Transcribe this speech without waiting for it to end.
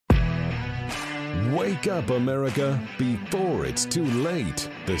Wake up, America, before it's too late.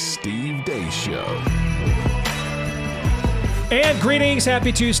 The Steve Deace Show. And greetings.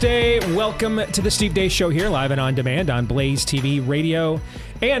 Happy Tuesday. Welcome to the Steve Deace Show here, live and on demand on Blaze TV, radio,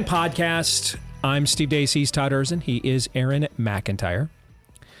 and podcast. I'm Steve Deace. He's Todd Erzin. He is Aaron McIntyre.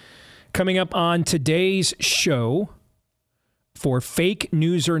 Coming up on today's show, for Fake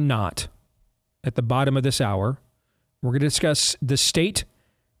News or Not, at the bottom of this hour, we're going to discuss the state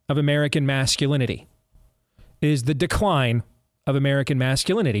of American masculinity. Is the decline of American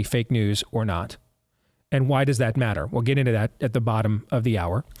masculinity fake news or not? And why does that matter? We'll get into that at the bottom of the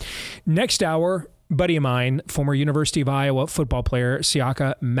hour. Next hour, buddy of mine, former University of Iowa football player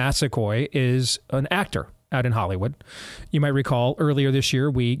Siaka Massaquoi, is an actor out in Hollywood. You might recall earlier this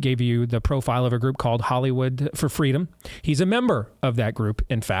year, we gave you the profile of a group called Hollywood for Freedom. He's a member of that group.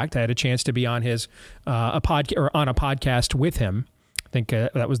 In fact, I had a chance to be on his on a podcast with him. I think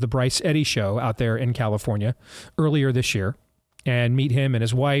that was the Bryce Eddy show out there in California earlier this year, and meet him and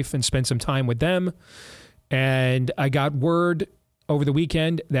his wife and spend some time with them. And I got word over the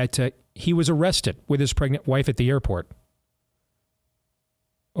weekend that he was arrested with his pregnant wife at the airport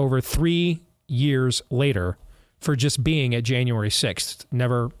over 3 years later for just being at January 6th.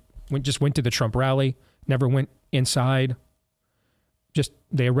 Just went to the Trump rally, never went inside.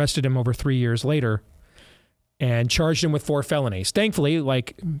 They arrested him over 3 years later and charged him with 4 felonies. Thankfully,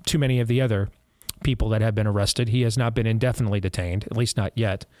 like too many of the other people that have been arrested, he has not been indefinitely detained, at least not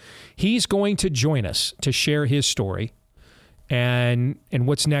yet. He's going to join us to share his story and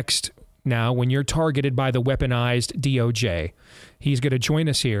what's next now when you're targeted by the weaponized DOJ. He's going to join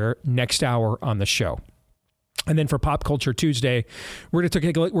us here next hour on the show. And then for Pop Culture Tuesday, we're going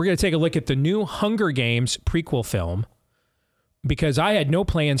to take a look at the new Hunger Games prequel film, because I had no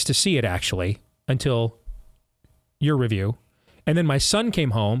plans to see it actually until your review. And then my son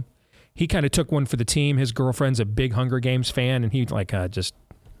came home. He kind of took one for the team. His girlfriend's a big Hunger Games fan, and he's like,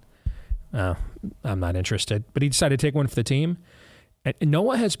 I'm not interested. But he decided to take one for the team. And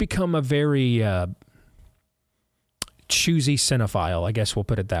Noah has become a very choosy cinephile, I guess we'll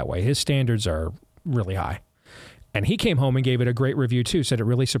put it that way. His standards are really high. And he came home and gave it a great review, too. Said it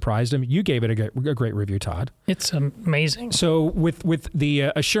really surprised him. You gave it a great review, Todd. It's amazing. So with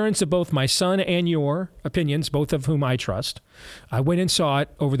the assurance of both my son and your opinions, both of whom I trust, I went and saw it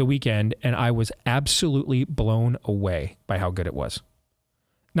over the weekend, and I was absolutely blown away by how good it was.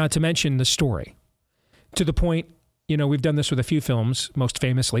 Not to mention the story. To the point, we've done this with a few films, most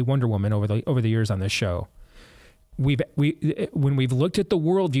famously Wonder Woman over the years on this show. When we've looked at the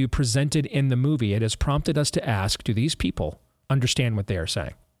worldview presented in the movie, it has prompted us to ask, do these people understand what they are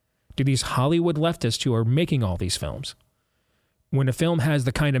saying? Do these Hollywood leftists who are making all these films, when a film has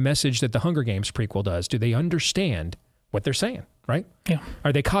the kind of message that the Hunger Games prequel does, do they understand what they're saying, right? Yeah.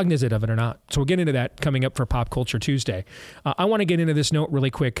 Are they cognizant of it or not? So we'll get into that coming up for Pop Culture Tuesday. I want to get into this note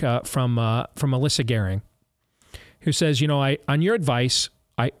really quick from Melissa Gehring, who says, on your advice,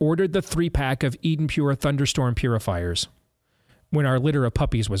 I ordered the 3-pack of Eden Pure Thunderstorm purifiers when our litter of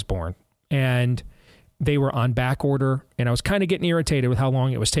puppies was born. And they were on back order, and I was kind of getting irritated with how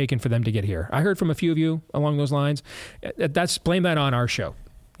long it was taking for them to get here. I heard from a few of you along those lines. Blame that on our show.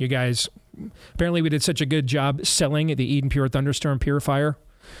 You guys, apparently we did such a good job selling the Eden Pure Thunderstorm purifier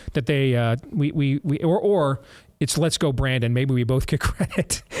that they, it's Let's Go Brandon. Maybe we both get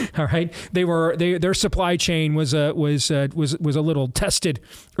credit. All right. Their supply chain was a little tested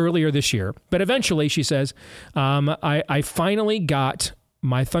earlier this year, but eventually, she says, I finally got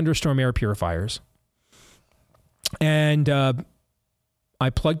my Thunderstorm air purifiers, and I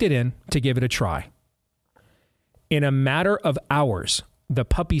plugged it in to give it a try. In a matter of hours, the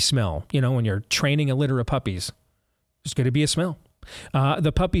puppy smell, when you're training a litter of puppies, there's going to be a smell.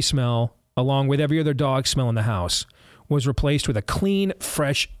 The puppy smell, along with every other dog smell in the house, was replaced with a clean,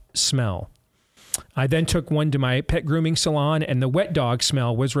 fresh smell. I then took one to my pet grooming salon, and the wet dog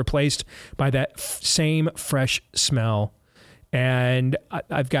smell was replaced by that same fresh smell. And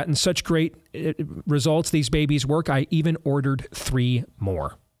I've gotten such great results. These babies work. I even ordered 3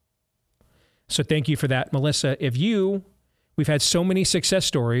 more. So thank you for that, Melissa. We've had so many success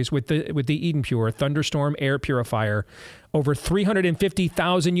stories with the Eden Pure Thunderstorm air purifier. Over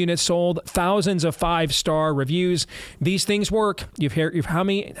 350,000 units sold, thousands of 5-star reviews. These things work. How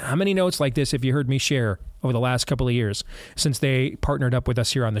many notes like this have you heard me share over the last couple of years since they partnered up with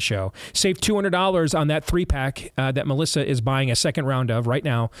us here on the show. Save $200 on that 3-pack that Melissa is buying a second round of right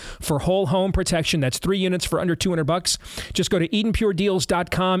now for whole home protection. That's 3 units for under $200. Just go to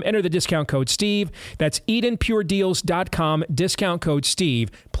EdenPureDeals.com, enter the discount code Steve. That's EdenPureDeals.com, discount code Steve.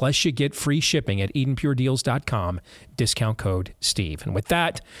 Plus you get free shipping at EdenPureDeals.com, discount code Steve. And with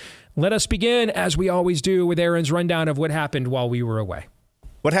that, let us begin, as we always do, with Aaron's rundown of what happened while we were away.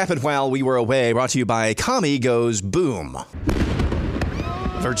 What happened while we were away, brought to you by Kami Goes Boom.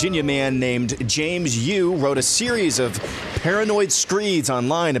 A Virginia man named James Yu wrote a series of paranoid screeds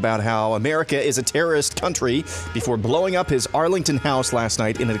online about how America is a terrorist country before blowing up his Arlington house last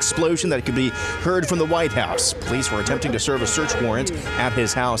night in an explosion that could be heard from the White House. Police were attempting to serve a search warrant at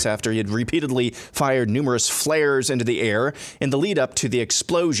his house after he had repeatedly fired numerous flares into the air. In the lead up to the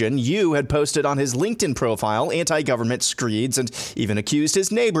explosion, Yu had posted on his LinkedIn profile anti-government screeds and even accused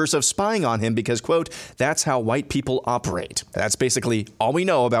his neighbors of spying on him because, quote, that's how white people operate. That's basically all we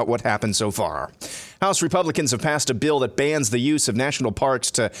know about what happened so far. House Republicans have passed a bill that bans the use of national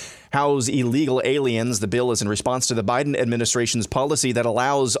parks to house illegal aliens. The bill is in response to the Biden administration's policy that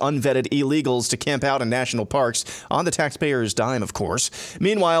allows unvetted illegals to camp out in national parks on the taxpayers' dime, of course.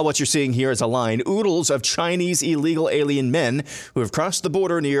 Meanwhile, what you're seeing here is a line, oodles of Chinese illegal alien men who have crossed the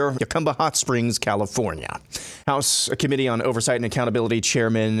border near Yakumba Hot Springs, California. House Committee on Oversight and Accountability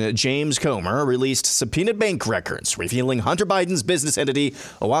Chairman James Comer released subpoenaed bank records revealing Hunter Biden's business entity,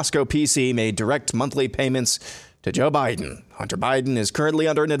 Owasco PC, made direct monthly payments to Joe Biden. Hunter Biden is currently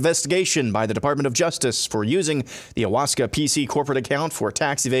under an investigation by the Department of Justice for using the Owasco PC corporate account for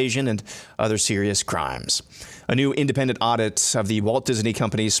tax evasion and other serious crimes. A new independent audit of the Walt Disney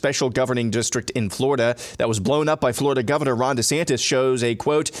Company's special governing district in Florida that was blown up by Florida Governor Ron DeSantis shows a,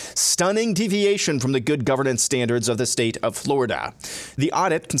 quote, stunning deviation from the good governance standards of the state of Florida. The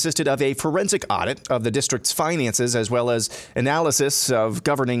audit consisted of a forensic audit of the district's finances as well as analysis of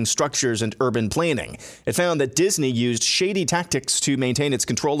governing structures and urban planning. It found that Disney used shady tactics to maintain its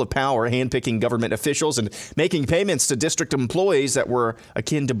control of power, handpicking government officials and making payments to district employees that were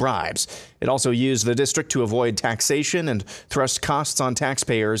akin to bribes. It also used the district to avoid taxation and thrust costs on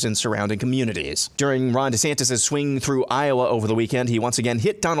taxpayers in surrounding communities. During Ron DeSantis' swing through Iowa over the weekend, he once again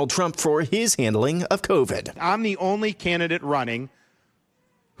hit Donald Trump for his handling of COVID. I'm the only candidate running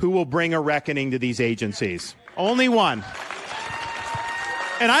who will bring a reckoning to these agencies. Only one.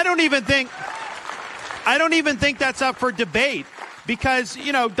 And I don't even think that's up for debate because,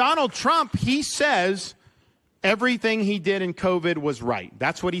 you know, Donald Trump, he says everything he did in COVID was right.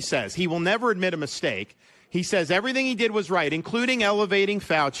 That's what he says. He will never admit a mistake. He says everything he did was right, including elevating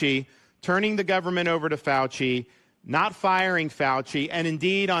Fauci, turning the government over to Fauci, not firing Fauci, and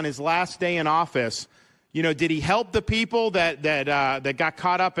indeed on his last day in office, you know, did he help the people that got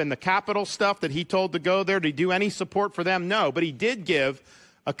caught up in the Capitol stuff that he told to go there? Did he do any support for them? No, but he did give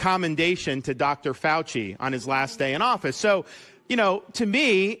a commendation to Dr. Fauci on his last day in office. So, you know, to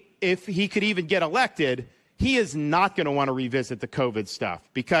me, if he could even get elected, he is not going to want to revisit the COVID stuff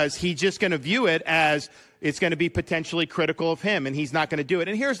because he's just going to view it as it's going to be potentially critical of him, and he's not going to do it.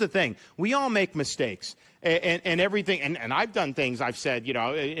 And here's the thing. We all make mistakes and everything. And I've done things I've said, you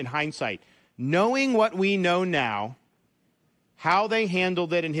know, in hindsight. Knowing what we know now, how they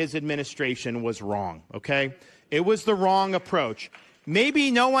handled it in his administration was wrong, okay? It was the wrong approach. Maybe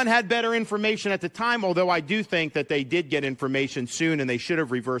no one had better information at the time, although I do think that they did get information soon and they should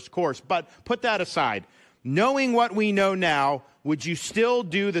have reversed course. But put that aside. Knowing what we know now, would you still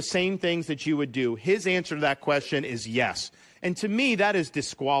do the same things that you would do? His answer to that question is yes. And to me, that is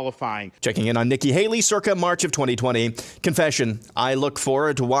disqualifying. Checking in on Nikki Haley circa March of 2020. Confession, I look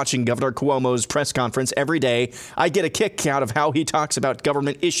forward to watching Governor Cuomo's press conference every day. I get a kick out of how he talks about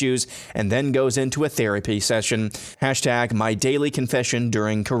government issues and then goes into a therapy session. Hashtag my daily confession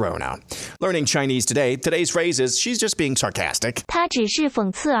during Corona. Learning Chinese today. Today's phrase is, she's just being sarcastic. 他只是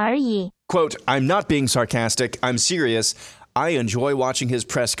讽刺而已. Quote, I'm not being sarcastic. I'm serious. I enjoy watching his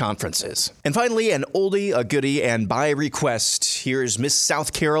press conferences. And finally, an oldie, a goodie, and by request, here's Miss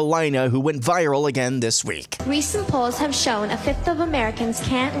South Carolina, who went viral again this week. Recent polls have shown a fifth of Americans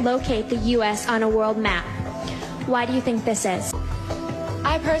can't locate the U.S. on a world map. Why do you think this is?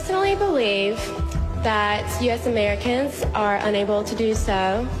 I personally believe that U.S. Americans are unable to do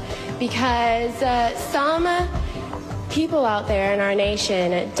so because some people out there in our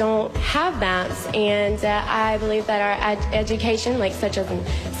nation don't have maps, and I believe that our education, like such as in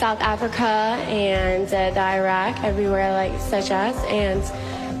South Africa and the Iraq, everywhere like such as, and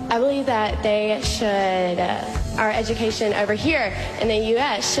I believe that they should our education over here in the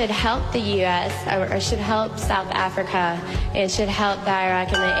U.S. should help the U.S. or should help South Africa and should help the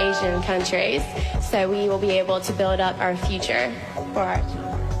Iraq and the Asian countries. So we will be able to build up our future for our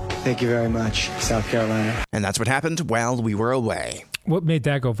children. Thank you very much, South Carolina. And that's what happened while we were away. What made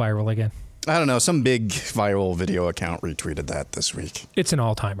that go viral again? I don't know. Some big viral video account retweeted that this week. It's an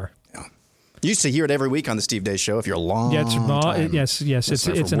all-timer. Yeah. You used to hear it every week on the Steve Day Show if you're a long time. Yes. It's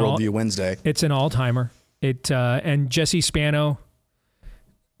an Worldview Wednesday. It's an all-timer. And Jesse Spano.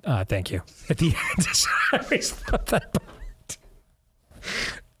 Thank you. At the end, I always love that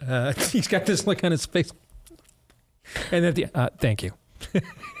part. He's got this look on his face. And at the thank you.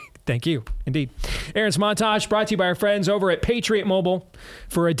 Thank you, indeed. Aaron's Montage brought to you by our friends over at Patriot Mobile.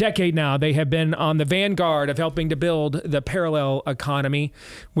 For a decade now, they have been on the vanguard of helping to build the parallel economy,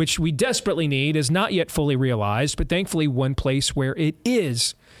 which we desperately need, is not yet fully realized, but thankfully one place where it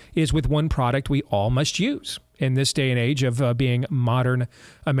is with one product we all must use in this day and age of being modern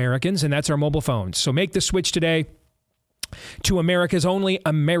Americans, and that's our mobile phones. So make the switch today to America's only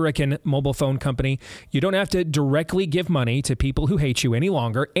American mobile phone company. You don't have to directly give money to people who hate you any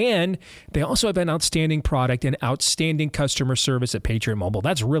longer. And they also have an outstanding product and outstanding customer service at Patriot Mobile.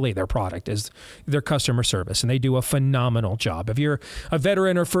 That's really their product, is their customer service. And they do a phenomenal job. If you're a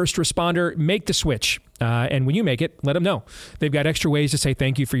veteran or first responder, make the switch. And when you make it, let them know. They've got extra ways to say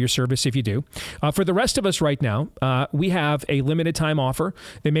thank you for your service if you do. For the rest of us right now, we have a limited time offer.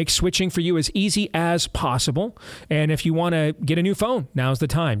 They make switching for you as easy as possible. And if you want to get a new phone, now's the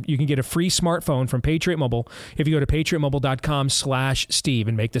time. You can get a free smartphone from Patriot Mobile if you go to patriotmobile.com/Steve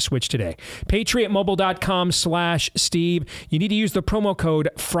and make the switch today. patriotmobile.com/Steve. You need to use the promo code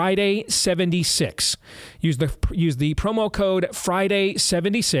Friday76. Use the promo code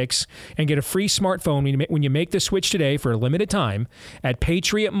Friday76 and get a free smartphone when you make the switch today for a limited time at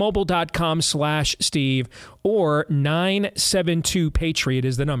patriotmobile.com/Steve or 972-PATRIOT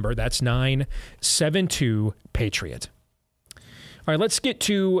is the number. That's 972-PATRIOT. All right, let's get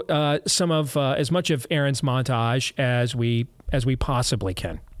to some of as much of Aaron's montage as we possibly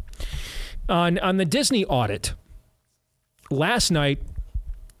can. On the Disney audit, last night,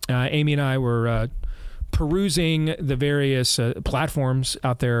 Amy and I were perusing the various platforms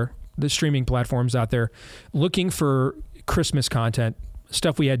out there, the streaming platforms out there, looking for Christmas content,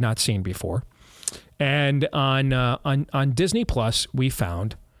 stuff we had not seen before. And on Disney Plus, we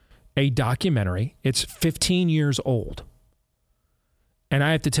found a documentary. It's 15 years old. And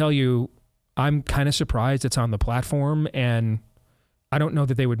I have to tell you, I'm kind of surprised it's on the platform, and I don't know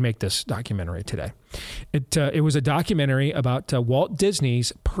that they would make this documentary today. It was a documentary about Walt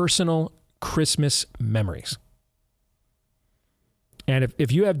Disney's personal Christmas memories. And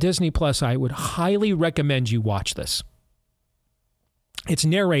if you have Disney Plus, I would highly recommend you watch this. It's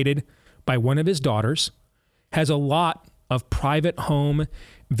narrated by one of his daughters, has a lot of private home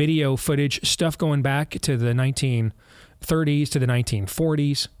video footage, stuff going back to the 1930s to the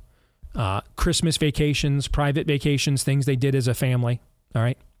 1940s, Christmas vacations, private vacations, things they did as a family, all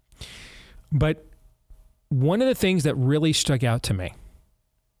right? But one of the things that really stuck out to me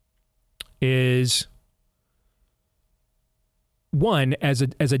is, one, as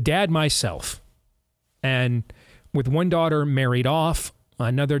a dad myself, and with one daughter married off,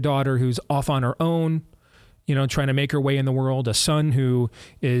 another daughter who's off on her own, trying to make her way in the world, a son who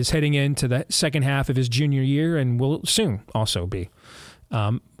is heading into the second half of his junior year and will soon also be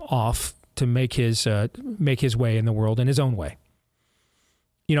off to make his way in the world in his own way.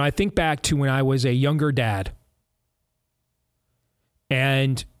 I think back to when I was a younger dad,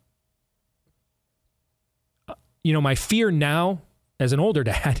 and my fear now, as an older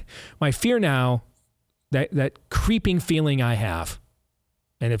dad, my fear now, that creeping feeling I have,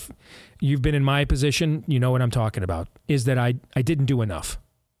 and if you've been in my position, you know what I'm talking about, is that I didn't do enough.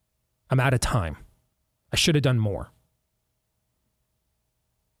 I'm out of time. I should have done more.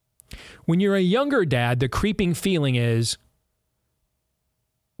 When you're a younger dad, the creeping feeling is,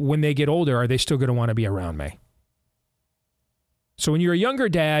 when they get older, are they still going to want to be around me? So when you're a younger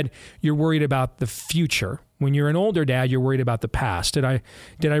dad, you're worried about the future. When you're an older dad, you're worried about the past. Did I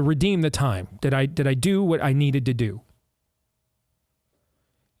redeem the time? Did I do what I needed to do?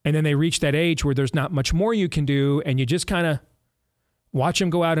 And then they reach that age where there's not much more you can do, and you just kind of watch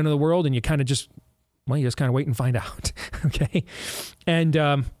them go out into the world, and you just kind of wait and find out, okay? And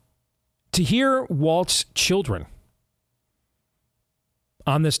to hear Walt's children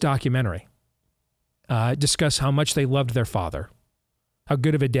on this documentary discuss how much they loved their father, how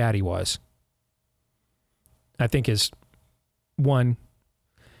good of a dad he was, I think is one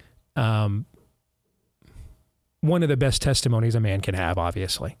of the best testimonies a man can have,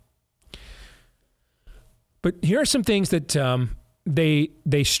 obviously. But here are some things that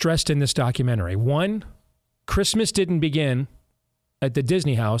they stressed in this documentary. One, Christmas didn't begin at the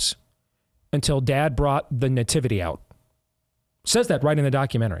Disney house until Dad brought the nativity out. Says that right in the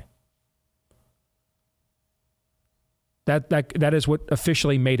documentary. That is what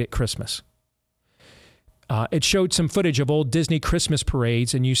officially made it Christmas. It showed some footage of old Disney Christmas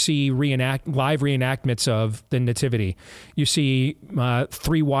parades, and you see live reenactments of the nativity. You see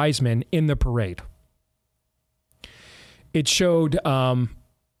 3 wise men in the parade. It showed, or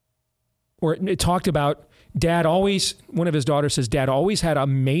it talked about Dad always, one of his daughters says, Dad always had a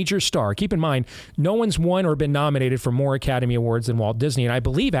major star. Keep in mind, no one's won or been nominated for more Academy Awards than Walt Disney. And I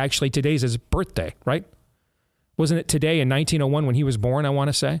believe actually today's his birthday, right? Wasn't it today in 1901 when he was born, I want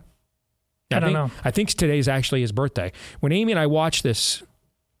to say? I don't know. I think today's actually his birthday. When Amy and I watched this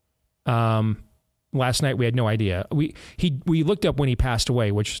last night, we had no idea. We looked up when he passed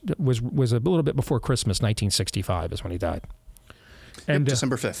away, which was a little bit before Christmas, 1965 is when he died. And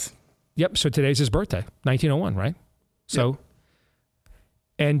December 5th. Yep, so today's his birthday, 1901, right? So,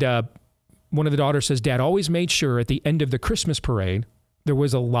 yep. And one of the daughters says, Dad always made sure at the end of the Christmas parade, there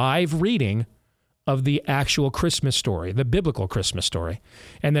was a live reading of the actual Christmas story, the biblical Christmas story.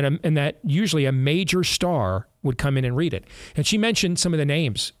 And then and that usually a major star would come in and read it. And she mentioned some of the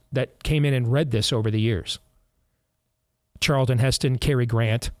names that came in and read this over the years. Charlton Heston, Cary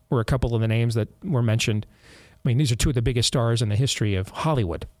Grant were a couple of the names that were mentioned. I mean, these are 2 of the biggest stars in the history of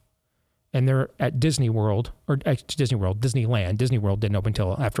Hollywood. And they're at Disney World, or Disneyland. Disney World didn't open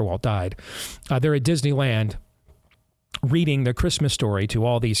until after Walt died. They're at Disneyland reading the Christmas story to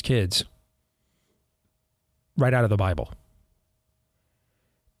all these kids right out of the Bible.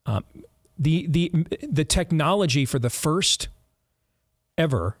 The technology for the first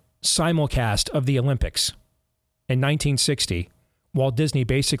ever simulcast of the Olympics in 1960, Walt Disney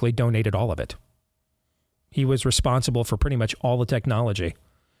basically donated all of it. He was responsible for pretty much all the technology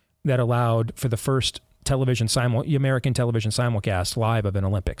that allowed for the first American television simulcast live of an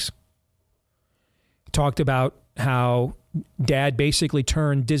Olympics. Talked about how Dad basically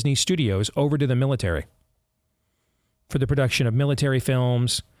turned Disney Studios over to the military for the production of military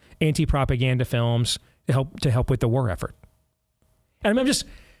films, anti-propaganda films to help with the war effort. And I'm just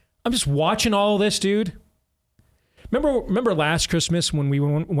watching all this, dude. Remember last Christmas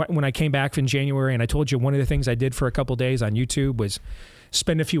when I came back in January and I told you one of the things I did for a couple days on YouTube was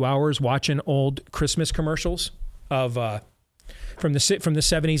spend a few hours watching old Christmas commercials of from the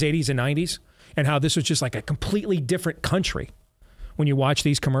 70s, 80s, and 90s, and how this was just like a completely different country when you watch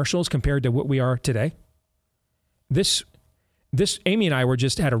these commercials compared to what we are today. This Amy and I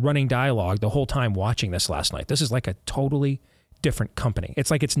had a running dialogue the whole time watching this last night. This is like a totally different company. It's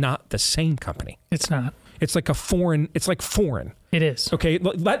like it's not the same company. It's not. It's like foreign. It is. Okay,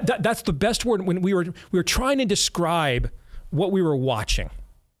 that's the best word when we were trying to describe what we were watching,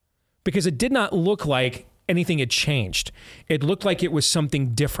 because it did not look like anything had changed. It looked like it was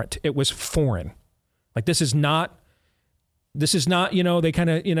something different. It was foreign. Like this is not, they kind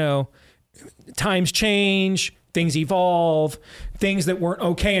of, times change, things evolve, things that weren't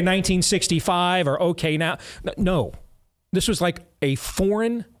okay in 1965 are okay now. No, this was like a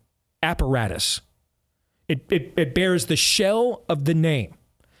foreign apparatus. It bears the shell of the name,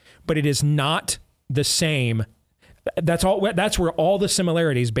 but it is not the same. That's where all the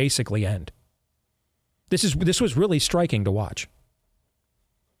similarities basically end. This was really striking to watch.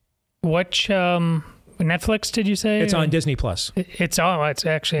 Which Netflix did you say? It's on Disney Plus. It's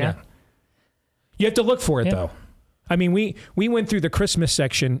actually on. You have to look for it though. I mean, we went through the Christmas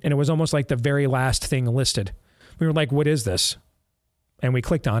section and it was almost like the very last thing listed. We were like, "What is this?" And we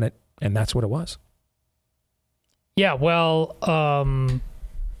clicked on it, and that's what it was. Yeah, well,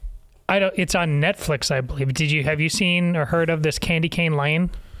 it's on Netflix, I believe. Have you seen or heard of this Candy Cane Lane?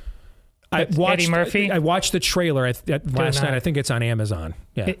 I watched Eddie Murphy. I watched the trailer last night. I think it's on Amazon.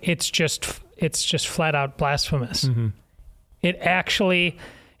 Yeah, it's just flat out blasphemous. Mm-hmm. It actually,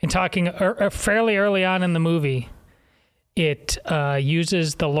 in talking fairly early on in the movie, it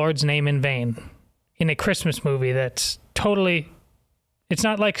uses the Lord's name in vain in a Christmas movie that's totally. It's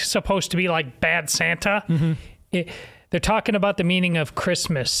not like supposed to be like Bad Santa. Mm-hmm. They're talking about the meaning of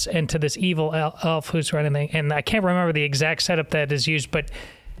Christmas and to this evil elf who's running the, and I can't remember the exact setup that is used, but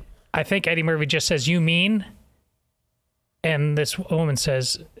I think Eddie Murphy just says, "You mean?" And this woman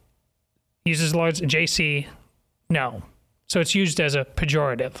uses the Lord's JC, no. So it's used as a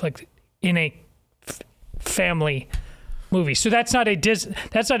pejorative, like in a family movie. So that's not a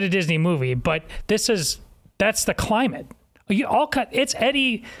Disney movie, but that's the climate. It's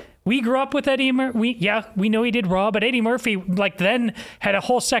Eddie We grew up with Eddie Murphy. We know he did Raw, but Eddie Murphy then had a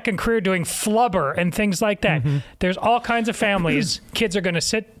whole second career doing Flubber and things like that. Mm-hmm. There's all kinds of families. Kids are going to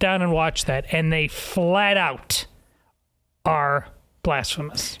sit down and watch that, and they flat out are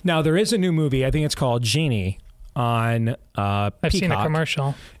blasphemous. Now, there is a new movie. I think it's called Genie on I've Peacock, seen the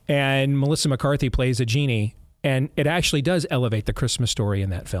commercial. And Melissa McCarthy plays a genie, and it actually does elevate the Christmas Story in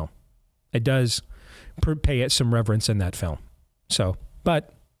that film. It does pay it some reverence in that film. So,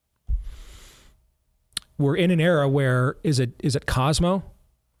 but we're in an era where is it Cosmo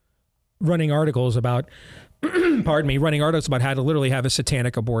running articles about running articles about how to literally have a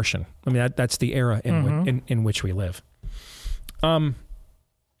satanic abortion. I mean that's the era in which we live.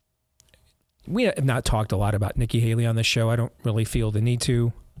 We have not talked a lot about Nikki Haley on this show. I don't really feel the need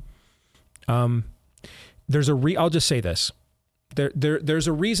to. I'll just say this. There's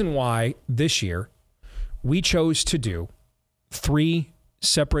a reason why this year we chose to do 3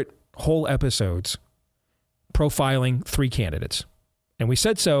 separate whole episodes profiling 3 candidates. And we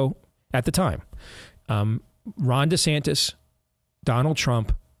said so at the time. Ron DeSantis, Donald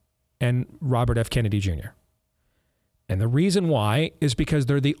Trump, and Robert F. Kennedy Jr. And the reason why is because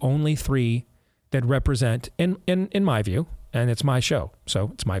they're the only 3 that represent, in my view, and it's my show,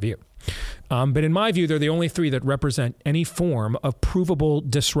 so it's my view. But in my view, they're the only 3 that represent any form of provable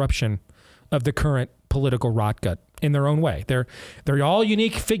disruption of the current political rot gut in their own way. They're all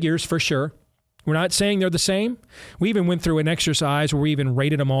unique figures for sure. We're not saying they're the same. We even went through an exercise where we even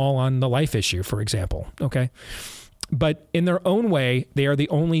rated them all on the life issue, for example. Okay. But in their own way, they are the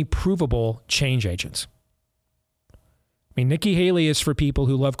only provable change agents. I mean, Nikki Haley is for people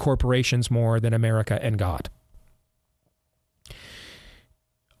who love corporations more than America and God.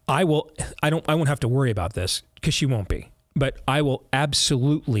 I won't have to worry about this because she won't be, but I will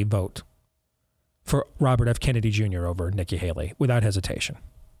absolutely vote for Robert F. Kennedy Jr. over Nikki Haley without hesitation.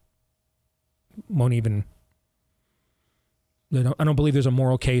 I don't believe there's a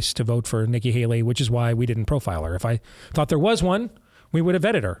moral case to vote for Nikki Haley, which is why we didn't profile her. If I thought there was one, we would have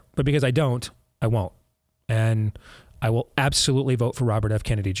vetted her. But because I don't, I won't. And I will absolutely vote for Robert F.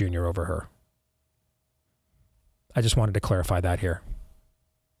 Kennedy Jr. over her. I just wanted to clarify that here.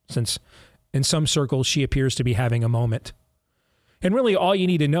 Since in some circles she appears to be having a moment. And really all you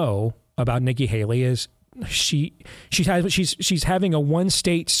need to know about Nikki Haley is she's having a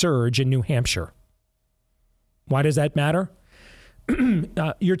 1-state surge in New Hampshire. Why does that matter?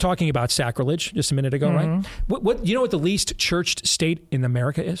 You're talking about sacrilege just a minute ago, right? What you know what the least churched state in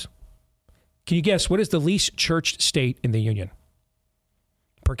America is? Can you guess what is the least churched state in the Union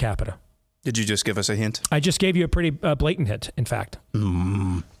per capita? Did you just give us a hint? I just gave you a pretty blatant hint, in fact.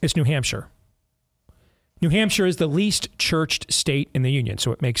 It's New Hampshire. New Hampshire is the least churched state in the Union,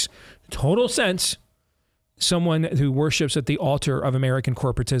 so it makes total sense. Someone who worships at the altar of American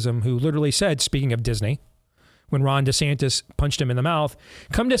corporatism, who literally said, speaking of Disney, when Ron DeSantis punched him in the mouth,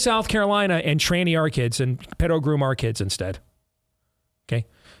 come to South Carolina and tranny our kids and pedo groom our kids instead. Okay?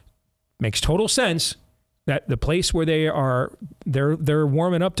 Makes total sense that the place where they're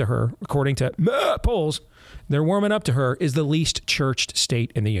warming up to her, according to polls, they're warming up to her is the least churched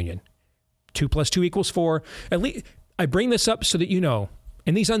state in the Union. 2 + 2 = 4. At least I bring this up so that you know,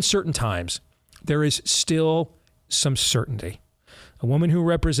 in these uncertain times, there is still some certainty. A woman who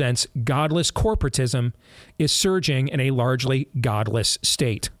represents godless corporatism is surging in a largely godless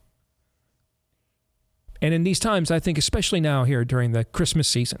state. And in these times, I think, especially now here during the Christmas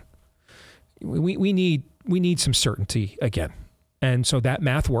season, we need some certainty again. And so that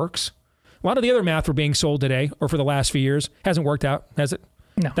math works. A lot of the other math we're being sold today, or for the last few years, hasn't worked out, has it?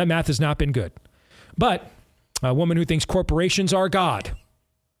 No. That math has not been good. But a woman who thinks corporations are God,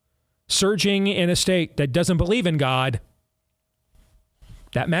 surging in a state that doesn't believe in God,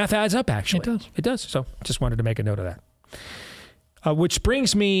 that math adds up, actually. It does. So just wanted to make a note of that. Which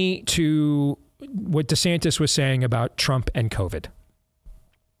brings me to what DeSantis was saying about Trump and COVID.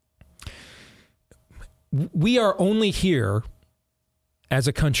 We are only here as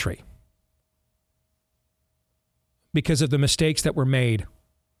a country because of the mistakes that were made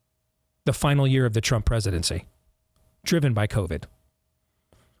the final year of the Trump presidency, driven by COVID.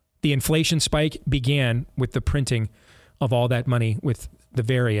 The inflation spike began with the printing of all that money with the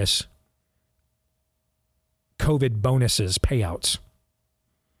various COVID bonuses, payouts.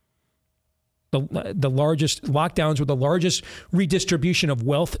 The largest lockdowns were the largest redistribution of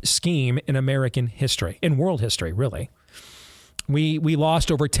wealth scheme in American history, in world history, really. We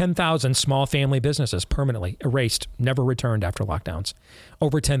lost over 10,000 small family businesses permanently erased, never returned after lockdowns.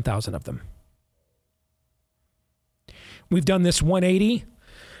 Over 10,000 of them. We've done this 180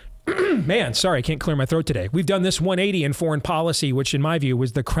 Man, sorry, I can't clear my throat today. We've done this 180 in foreign policy, which in my view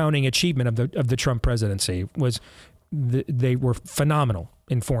was the crowning achievement of the Trump presidency. They were phenomenal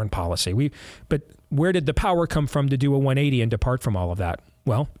in foreign policy. But where did the power come from to do a 180 and depart from all of that?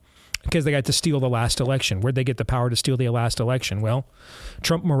 Well, because they got to steal the last election. Where'd they get the power to steal the last election? Well,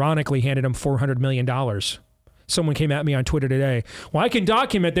 Trump moronically handed them $400 million. Someone came at me on Twitter today. Well, I can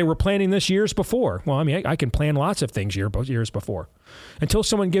document they were planning this years before. Well, I mean, I can plan lots of things years before. Until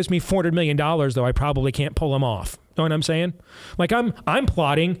someone gives me $400 million, though, I probably can't pull them off. Know what I'm saying? Like I'm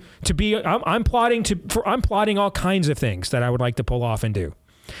plotting all kinds of things that I would like to pull off and do.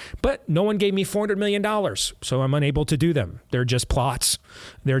 But no one gave me $400 million, so I'm unable to do them. They're just plots.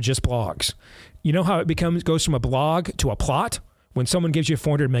 They're just blogs. You know how it goes from a blog to a plot? When someone gives you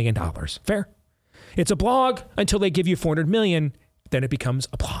 $400 million. Fair? It's a blog until they give you $400 million, then it becomes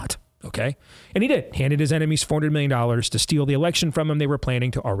a plot. Okay? And he did. Handed his enemies $400 million to steal the election from him they were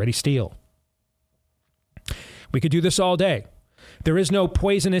planning to already steal. We could do this all day. There is no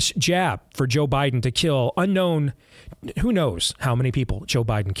poisonous jab for Joe Biden to kill unknown, who knows how many people Joe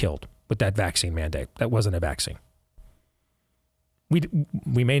Biden killed with that vaccine mandate. That wasn't a vaccine.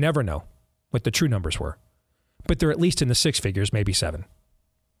 We may never know what the true numbers were, but they're at least in the six figures, maybe seven.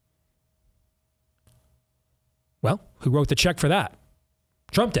 Well, who wrote the check for that?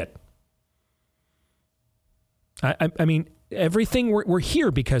 Trump did. I mean, everything, we're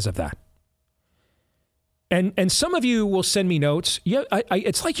here because of that. And some of you will send me notes. Yeah,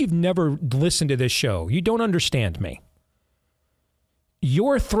 it's like you've never listened to this show. You don't understand me.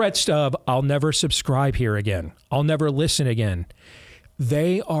 Your threats of, I'll never subscribe here again. I'll never listen again.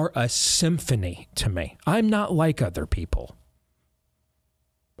 They are a symphony to me. I'm not like other people.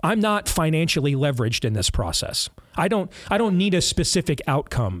 I'm not financially leveraged in this process. I don't need a specific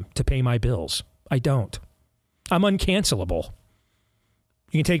outcome to pay my bills. I don't. I'm uncancelable.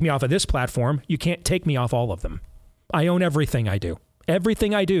 You can take me off of this platform. You can't take me off all of them. I own everything I do.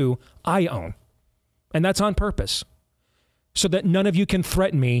 Everything I do, I own. And that's on purpose. So that none of you can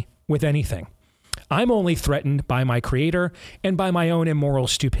threaten me with anything. I'm only threatened by my creator and by my own immoral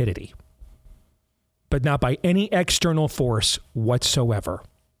stupidity. But not by any external force whatsoever.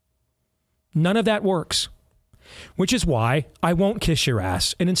 None of that works. Which is why I won't kiss your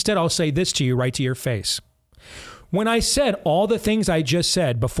ass. And instead I'll say this to you right to your face. When I said all the things I just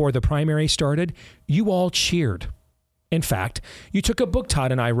said before the primary started, you all cheered. In fact, you took a book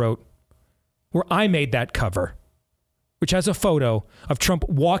Todd and I wrote where I made that cover, which has a photo of Trump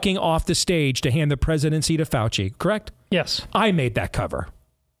walking off the stage to hand the presidency to Fauci, correct? Yes. I made that cover.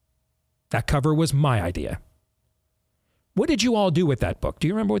 That cover was my idea. What did you all do with that book? Do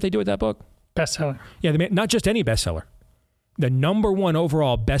you remember what they did with that book? Bestseller. Yeah, not just any bestseller. The #1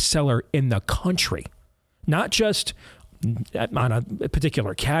 overall bestseller in the country. Not just on a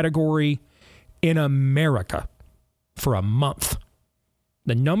particular category, in America for a month.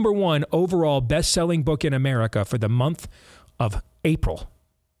 The #1 overall best-selling book in America for the month of April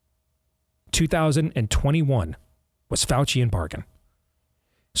 2021 was Fauci and Bargain.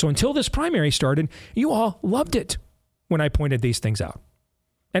 So until this primary started, you all loved it when I pointed these things out.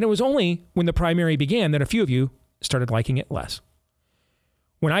 And it was only when the primary began that a few of you started liking it less.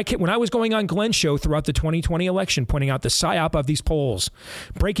 When I was going on Glenn's show throughout the 2020 election, pointing out the psyop of these polls,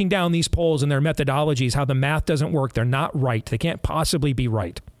 breaking down these polls and their methodologies, how the math doesn't work, they're not right. They can't possibly be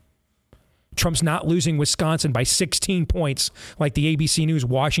right. Trump's not losing Wisconsin by 16 points like the ABC News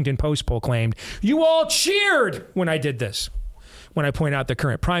Washington Post poll claimed. You all cheered when I did this. When I point out the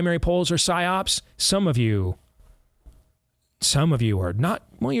current primary polls are psyops, some of you are not,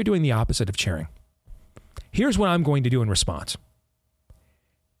 well, you're doing the opposite of cheering. Here's what I'm going to do in response.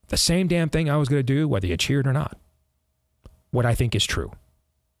 The same damn thing I was going to do, whether you cheered or not. What I think is true.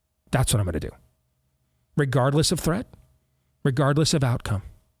 That's what I'm going to do. Regardless of threat, regardless of outcome.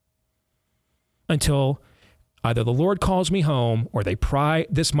 Until either the Lord calls me home or they pry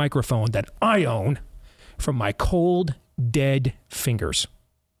this microphone that I own from my cold, dead fingers.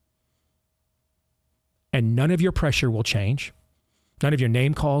 And none of your pressure will change. None of your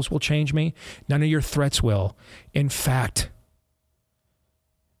name calls will change me. None of your threats will. In fact,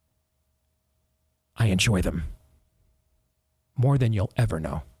 I enjoy them more than you'll ever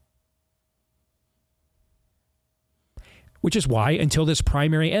know. Which is why, until this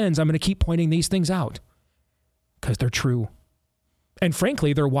primary ends, I'm going to keep pointing these things out. Because they're true. And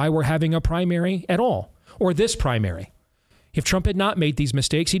frankly, they're why we're having a primary at all. Or this primary. If Trump had not made these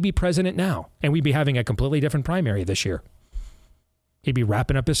mistakes, he'd be president now. And we'd be having a completely different primary this year. He'd be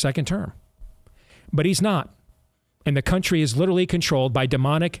wrapping up his second term. But he's not. And the country is literally controlled by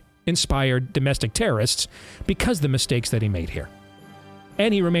demonic-inspired domestic terrorists because of the mistakes that he made here.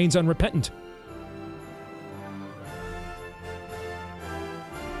 and he remains unrepentant.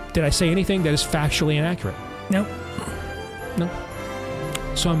 Did I say anything that is factually inaccurate? Nope. No.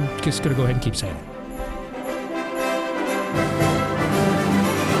 So I'm just going to go ahead and keep saying it.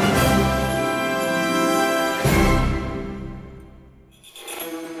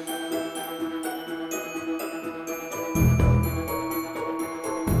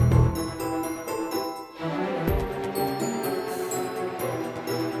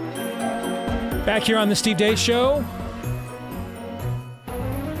 Back here on the Steve Deace Show,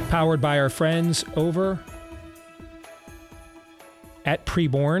 powered by our friends over at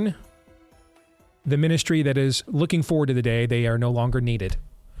Preborn, the ministry that is looking forward to the day they are no longer needed.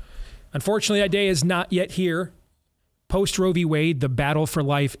 Unfortunately, that day is not yet here. Post Roe v. Wade, the battle for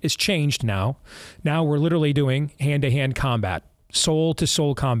life is changed now. Now we're literally doing hand-to-hand combat,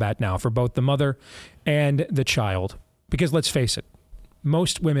 soul-to-soul combat now for both the mother and the child. Because let's face it,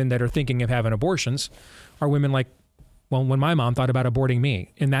 most women that are thinking of having abortions are women like, well, when my mom thought about aborting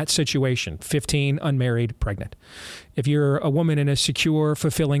me in that situation, 15, unmarried, pregnant. If you're a woman in a secure,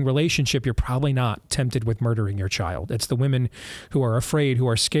 fulfilling relationship, you're probably not tempted with murdering your child. It's the women who are afraid, who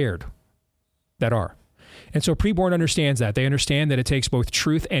are scared, that are. And so Preborn understands that. They understand that it takes both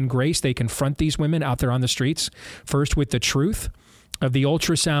truth and grace. They confront these women out there on the streets, first with the truth of the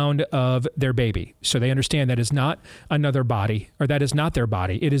ultrasound of their baby. So they understand that is not another body, or that is not their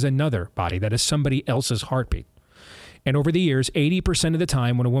body. It is another body. That is somebody else's heartbeat. And over the years, 80% of the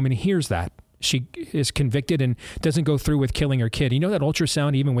time when a woman hears that, she is convicted and doesn't go through with killing her kid. You know that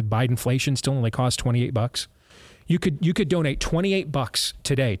ultrasound, even with Bidenflation, still only costs $28? You could donate $28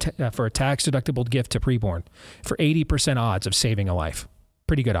 today for a tax-deductible gift to Preborn for 80% odds of saving a life.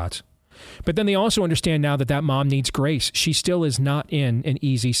 Pretty good odds. But then they also understand now that that mom needs grace. She still is not in an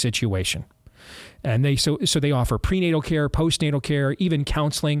easy situation. And so they offer prenatal care, postnatal care, even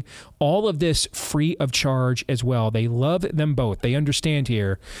counseling, all of this free of charge as well. They love them both. They understand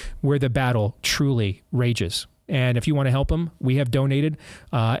here where the battle truly rages. And if you want to help them, we have donated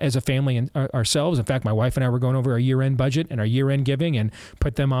as a family and ourselves. In fact, my wife and I were going over our year-end budget and our year-end giving and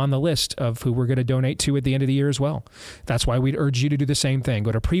put them on the list of who we're going to donate to at the end of the year as well. That's why we'd urge you to do the same thing.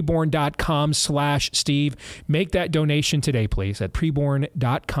 Go to preborn.com/Steve. Make that donation today, please, at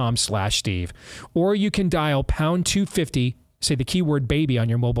preborn.com/Steve. Or you can dial pound 250, say the keyword baby on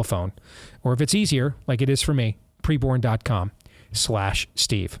your mobile phone. Or if it's easier, like it is for me,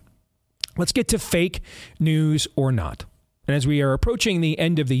 preborn.com/Steve. Let's get to fake news or not. And as we are approaching the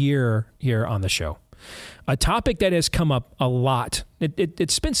end of the year here on the show, a topic that has come up a lot,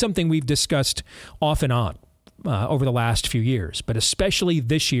 it's been something we've discussed off and on over the last few years, but especially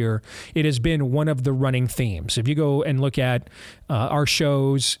this year, it has been one of the running themes. If you go and look at our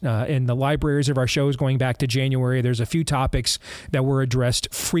shows in the libraries of our shows going back to January, there's a few topics that were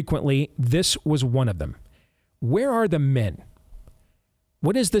addressed frequently. This was one of them. Where are the men?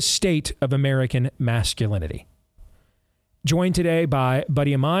 What is the state of American masculinity? Joined today by a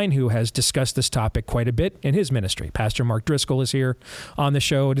buddy of mine who has discussed this topic quite a bit in his ministry. Pastor Mark Driscoll is here on the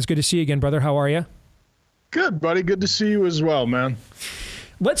show. It is good to see you again, brother. How are you? Good, buddy. Good to see you as well, man.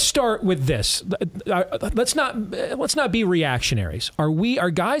 Let's start with this. Let's not be reactionaries. Are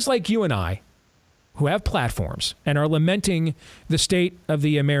guys like you and I who have platforms and are lamenting the state of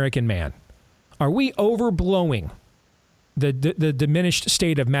the American man, are we overblowing the diminished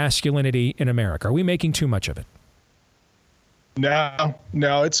state of masculinity in America? Are we making too much of it? No,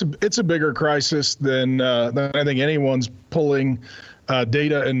 it's a bigger crisis than I think anyone's pulling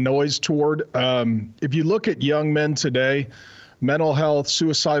data and noise toward. If you look at young men today, mental health,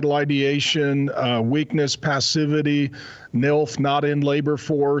 suicidal ideation, weakness, passivity, NILF, not in labor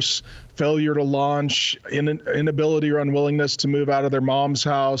force, failure to launch, inability or unwillingness to move out of their mom's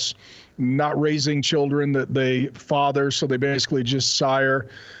house, not raising children that they father, so they basically just sire.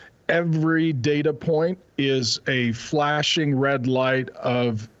 Every data point is a flashing red light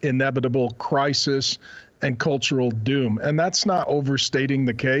of inevitable crisis and cultural doom. And that's not overstating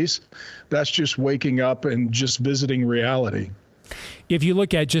the case. That's just waking up and just visiting reality. If you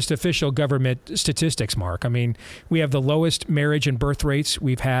look at just official government statistics, Mark, I mean, we have the lowest marriage and birth rates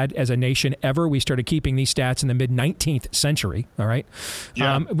we've had as a nation ever. We started keeping these stats in the mid-19th century, all right?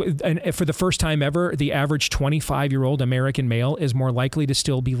 Yeah. And for the first time ever, the average 25-year-old American male is more likely to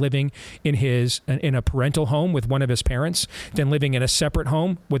still be living in a parental home with one of his parents than living in a separate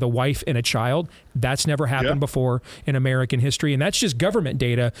home with a wife and a child. That's never happened before in American history. And that's just government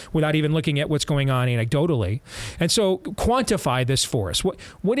data without even looking at what's going on anecdotally. And so quantify this for us.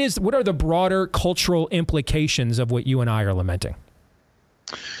 What are the broader cultural implications of what you and I are lamenting?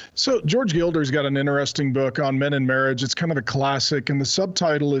 So George Gilder's got an interesting book on men and marriage. It's kind of a classic, and the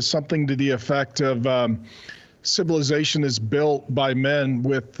subtitle is something to the effect of civilization is built by men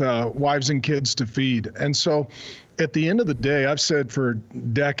with wives and kids to feed. And so at the end of the day, I've said for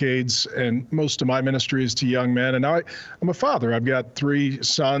decades, and most of my ministry is to young men, and I'm a father. I've got 3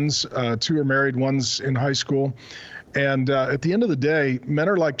 sons, 2 are married, one's in high school. And at the end of the day, men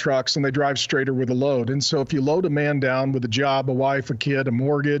are like trucks, and they drive straighter with a load. And so if you load a man down with a job, a wife, a kid, a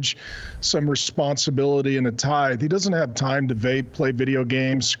mortgage, some responsibility, and a tithe, he doesn't have time to vape, play video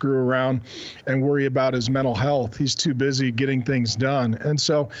games, screw around, and worry about his mental health. He's too busy getting things done. And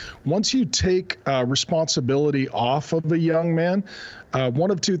so once you take responsibility off of a young man, one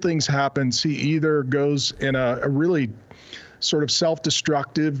of 2 things happens. He either goes in a really sort of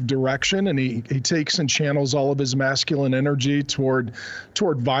self-destructive direction, and he takes and channels all of his masculine energy toward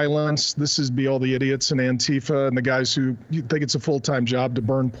violence. This is be all the idiots in Antifa and the guys who think it's a full-time job to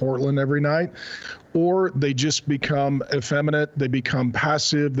burn Portland every night. Or they just become effeminate, they become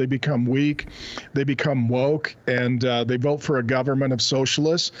passive, they become weak, they become woke, and they vote for a government of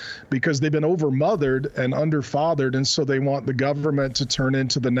socialists because they've been overmothered and underfathered, and so they want the government to turn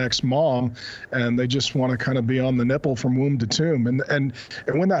into the next mom, and they just want to kind of be on the nipple from womb to tomb. And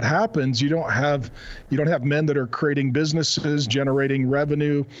when that happens, you don't have men that are creating businesses, generating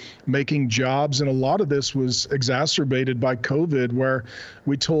revenue, making jobs, and a lot of this was exacerbated by COVID, where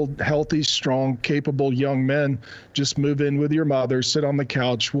we told healthy, strong, capable young men, just move in with your mother, sit on the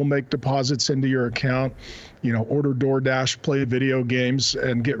couch, we'll make deposits into your account, order DoorDash, play video games,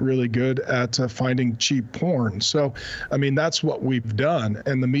 and get really good at finding cheap porn. So, I mean, that's what we've done.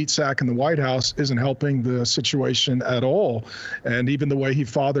 And the meat sack in the White House isn't helping the situation at all. And even the way he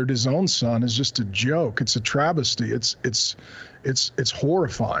fathered his own son is just a joke. It's a travesty. It's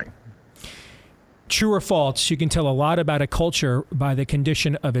horrifying. True or false, you can tell a lot about a culture by the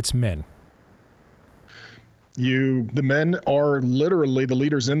condition of its men. The men are literally the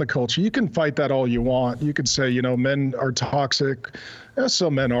leaders in the culture. You can fight that all you want. You could say, men are toxic.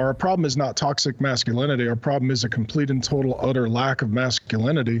 Some men are. Our problem is not toxic masculinity. Our problem is a complete and total utter lack of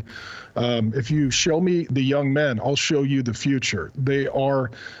masculinity. If you show me the young men, I'll show you the future. They are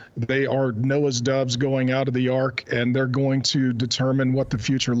Noah's doves going out of the ark, and they're going to determine what the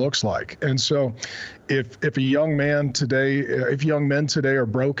future looks like. And so if young men today are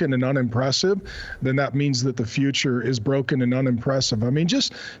broken and unimpressive, then that means that the future is broken and unimpressive. I mean,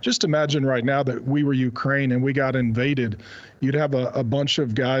 just imagine right now that we were Ukraine and we got invaded. You'd have a bunch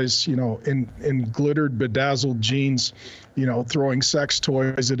of guys, in glittered, bedazzled jeans, throwing sex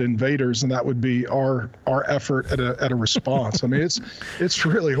toys at invaders, and that would be our effort at a response. I mean, it's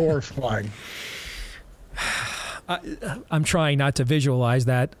really horrifying. I'm trying not to visualize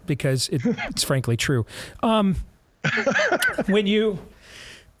that because it's frankly true. One of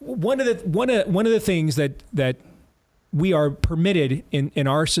the things that we are permitted in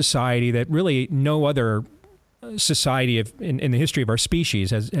our society that really no other society in the history of our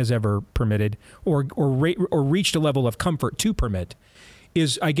species has ever permitted or reached a level of comfort to permit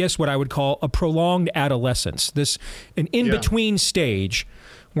is, I guess, what I would call a prolonged adolescence. An in-between stage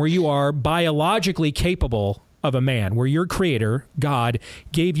where you are biologically capable of a man, where your creator, God,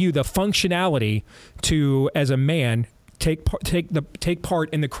 gave you the functionality to, as a man, take part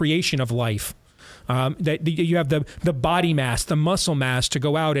in the creation of life. That you have the body mass, the muscle mass to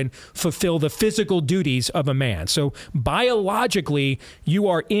go out and fulfill the physical duties of a man. So biologically, you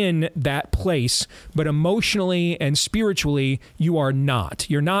are in that place, but emotionally and spiritually, you are not.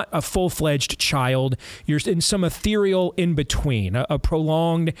 You're not a full-fledged child. You're in some ethereal in-between, a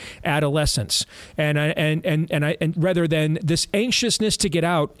prolonged adolescence. And rather than this anxiousness to get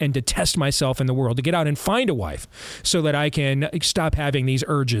out and to test myself in the world, to get out and find a wife so that I can stop having these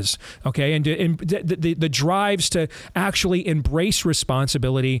urges, okay? And the drives to actually embrace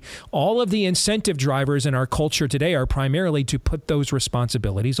responsibility, all of the incentive drivers in our culture today are primarily to put those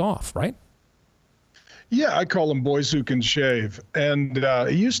responsibilities off, right? Yeah, I call them boys who can shave. And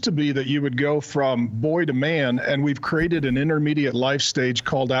it used to be that you would go from boy to man, and we've created an intermediate life stage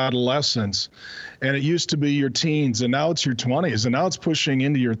called adolescence. And it used to be your teens, and now it's your 20s, and now it's pushing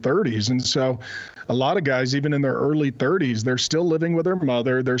into your 30s. And so a lot of guys, even in their early 30s, they're still living with their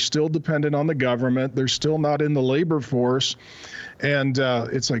mother. They're still dependent on the government. They're still not in the labor force. And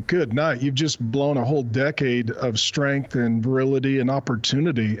it's like, good night. You've just blown a whole decade of strength and virility and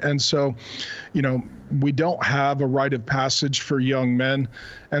opportunity. And so, we don't have a rite of passage for young men.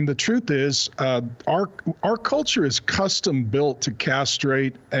 And the truth is, our culture is custom built to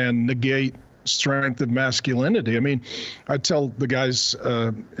castrate and negate strength of masculinity. I mean, I tell the guys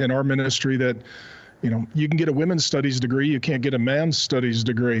in our ministry that, You can get a women's studies degree. You can't get a man's studies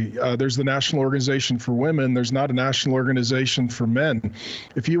degree. There's the National Organization for Women. There's not a national organization for men.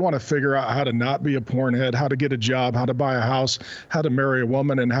 If you want to figure out how to not be a pornhead, how to get a job, how to buy a house, how to marry a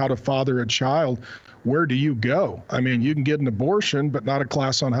woman, and how to father a child, where do you go? I mean, you can get an abortion, but not a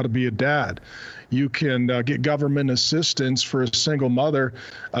class on how to be a dad. You can get government assistance for a single mother,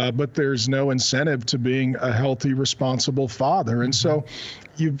 but there's no incentive to being a healthy, responsible father. And so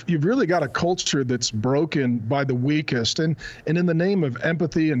you've really got a culture that's broken by the weakest. And in the name of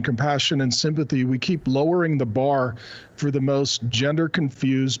empathy and compassion and sympathy, we keep lowering the bar for the most gender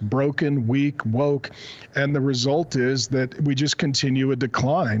confused, broken, weak, woke. And the result is that we just continue a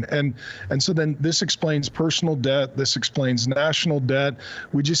decline. And so then this explains personal debt. This explains national debt.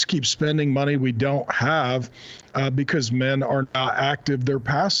 We just keep spending money we don't have because men are not active, they're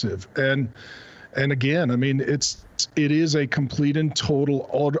passive. And again, I mean, it is a complete and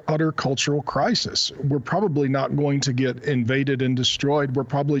total utter cultural crisis. We're probably not going to get invaded and destroyed. We're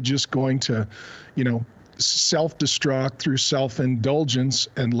probably just going to, self-destruct through self-indulgence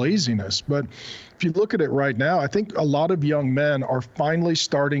and laziness. But if you look at it right now, I think a lot of young men are finally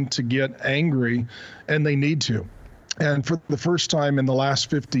starting to get angry, and they need to. And for the first time in the last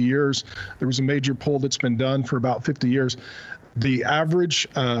 50 years, there was a major poll that's been done for about 50 years. The average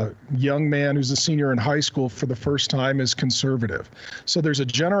young man who's a senior in high school for the first time is conservative. So there's a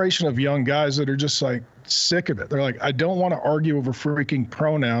generation of young guys that are just like sick of it. They're like, I don't want to argue over freaking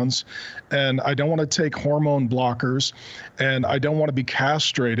pronouns, and I don't want to take hormone blockers, and I don't want to be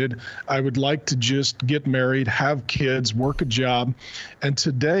castrated. I would like to just get married, have kids, work a job. And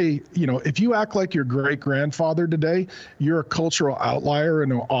today, if you act like your great-grandfather today, you're a cultural outlier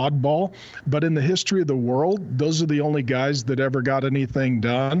and an oddball. But in the history of the world, those are the only guys that ever got anything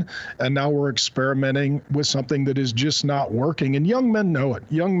done. And now we're experimenting with something that is just not working. And young men know it.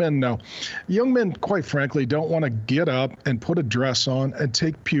 Young men know. Young men, quite frankly, don't want to get up and put a dress on and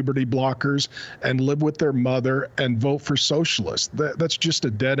take puberty blockers and live with their mother and vote for socialists. That's just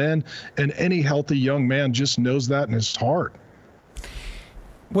a dead end. And any healthy young man just knows that in his heart.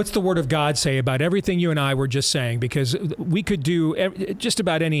 What's the Word of God say about everything you and I were just saying? Because we could do just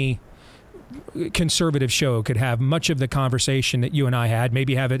about any conservative show could have much of the conversation that you and I had,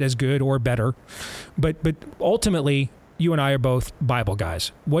 maybe have it as good or better. But ultimately, you and I are both Bible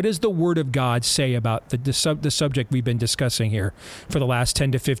guys. What does the Word of God say about the subject we've been discussing here for the last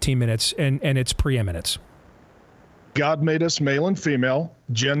 10 to 15 minutes and its preeminence? God made us male and female.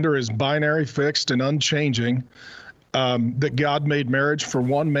 Gender is binary, fixed, and unchanging. That God made marriage for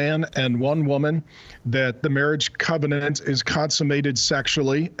one man and one woman, that the marriage covenant is consummated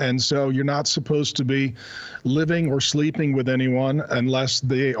sexually, and so you're not supposed to be living or sleeping with anyone unless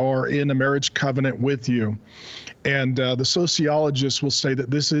they are in a marriage covenant with you. And the sociologists will say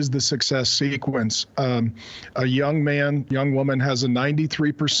that this is the success sequence. A young man, young woman has a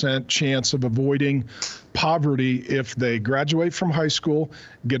 93% chance of avoiding poverty if they graduate from high school,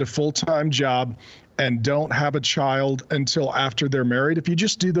 get a full-time job, and don't have a child until after they're married. If you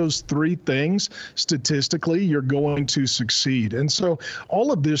just do those three things, statistically, you're going to succeed. And so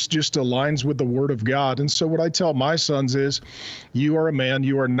all of this just aligns with the Word of God. And so what I tell my sons is, you are a man,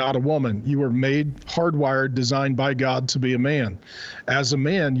 you are not a woman. You are made, hardwired, designed by God to be a man. As a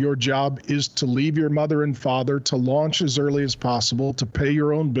man, your job is to leave your mother and father, to launch as early as possible, to pay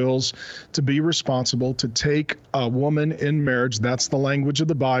your own bills, to be responsible, to take a woman in marriage, that's the language of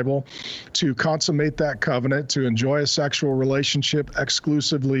the Bible, to consummate that covenant, to enjoy a sexual relationship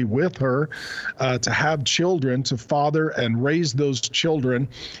exclusively with her, to have children, to father and raise those children.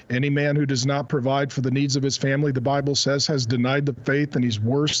 Any man who does not provide for the needs of his family, the Bible says, has denied the faith, and he's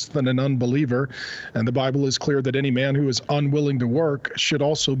worse than an unbeliever. And the Bible is clear that any man who is unwilling to work should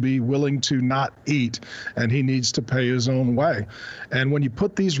also be willing to not eat, and he needs to pay his own way. And when you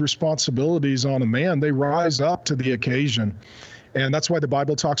put these responsibilities on a man, they rise up to the occasion. And that's why the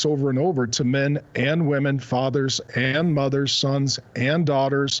Bible talks over and over to men and women, fathers and mothers, sons and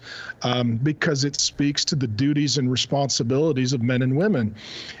daughters, because it speaks to the duties and responsibilities of men and women.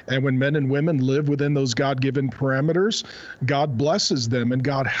 And when men and women live within those God-given parameters, God blesses them and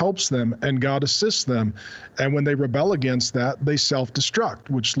God helps them and God assists them. And when they rebel against that, they self-destruct,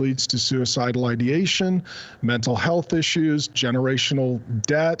 which leads to suicidal ideation, mental health issues, generational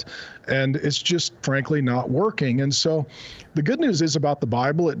debt, and it's just frankly not working. And so the good news is about the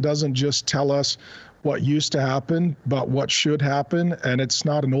Bible, it doesn't just tell us what used to happen, but what should happen. And it's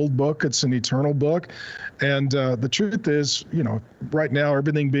not an old book, it's an eternal book. And the truth is, right now,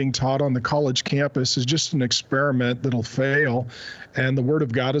 everything being taught on the college campus is just an experiment that'll fail. And the Word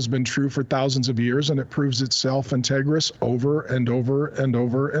of God has been true for thousands of years, and it proves itself integrous over and over and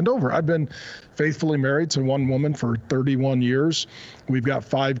over and over. I've been faithfully married to one woman for 31 years. We've got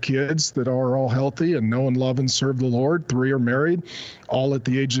 5 kids that are all healthy and know and love and serve the Lord. 3 are married, all at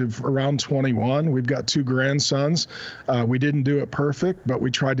the age of around 21. We've got 2 grandsons. We didn't do it perfect, but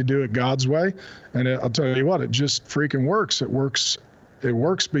we tried to do it God's way. And I'll tell you what, it just freaking works. It works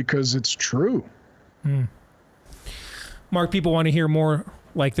because it's true. Mark, people want to hear more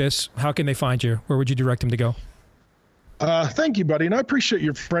like this. How can they find you? Where would you direct them to go? Thank you, buddy. And I appreciate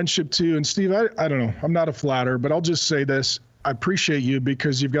your friendship too. And Steve, I don't know, I'm not a flatterer, but I'll just say this. I appreciate you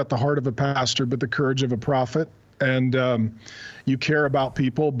because you've got the heart of a pastor, but the courage of a prophet. And you care about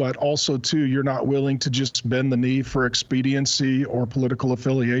people, but also too, you're not willing to just bend the knee for expediency or political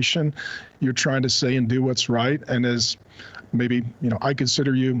affiliation. You're trying to say and do what's right. And as maybe, I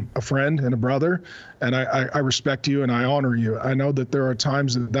consider you a friend and a brother, and I respect you and I honor you. I know that there are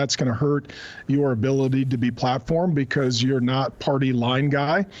times that that's going to hurt your ability to be platformed because you're not party line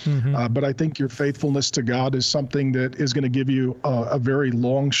guy. But I think your faithfulness to God is something that is going to give you a very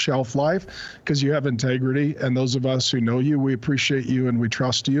long shelf life because you have integrity. And those of us who know you, we appreciate you and we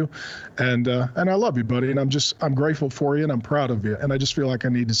trust you. And I love you, buddy. And I'm grateful for you and I'm proud of you. And I just feel like I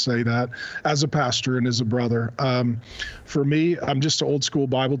need to say that as a pastor and as a brother. For me, I'm just an old school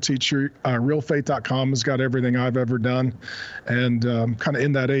Bible teacher. Realfaith.com has got everything I've ever done. And kind of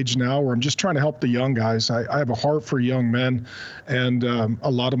in that age now where I'm just trying to help the young guys. I have a heart for young men. And a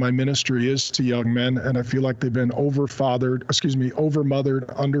lot of my ministry is to young men. And I feel like they've been overmothered,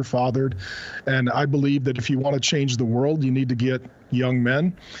 underfathered. And I believe that if you want to change the world, you need to get young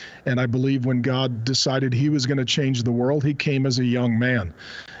men. And I believe when God decided he was going to change the world, he came as a young man.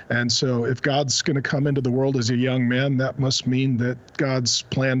 And so if God's going to come into the world as a young man, that must mean that God's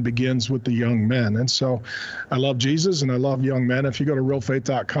plan begins with the young men. And so I love Jesus and I love young men. If you go to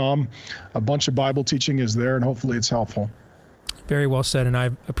realfaith.com, a bunch of Bible teaching is there, and hopefully it's helpful. Very well said, and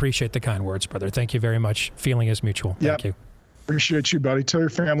I appreciate the kind words, brother. Thank you very much. Feeling is mutual. Thank you. Appreciate you, buddy. Tell your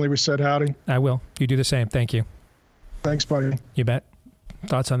family we said howdy. I will. You do the same. Thank you. Thanks, buddy. You bet.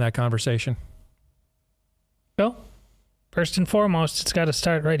 Thoughts on that conversation? Well, first and foremost, it's got to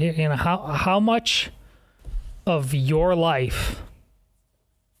start right here. How much of your life,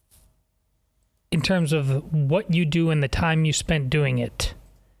 in terms of what you do and the time you spent doing it,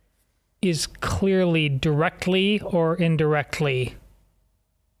 is clearly directly or indirectly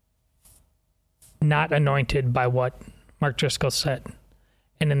not anointed by what Mark Driscoll said?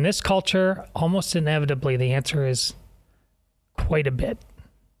 And in this culture, almost inevitably, the answer is quite a bit.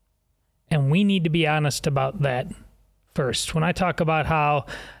 And we need to be honest about that first. When I talk about how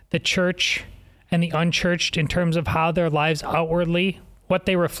the church and the unchurched, in terms of how their lives outwardly, what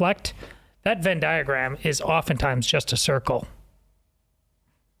they reflect, that Venn diagram is oftentimes just a circle.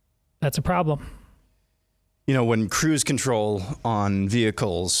 That's a problem. When cruise control on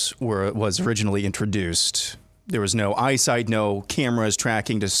vehicles was originally introduced, there was no eyesight, no cameras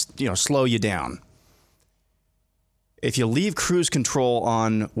tracking to slow you down. If you leave cruise control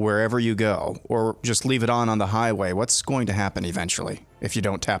on wherever you go, or just leave it on the highway, what's going to happen eventually if you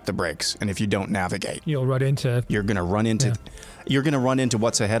don't tap the brakes and if you don't navigate? You're going to run into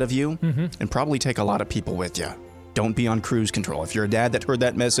what's ahead of you and probably take a lot of people with you. Don't be on cruise control. If you're a dad that heard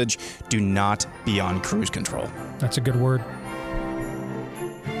that message, do not be on cruise control. That's a good word.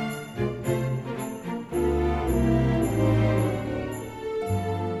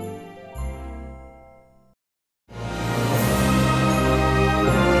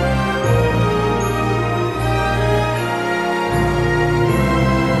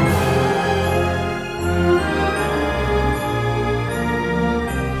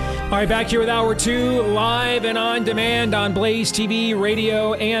 All right, back here with Hour 2, live and on demand on Blaze TV,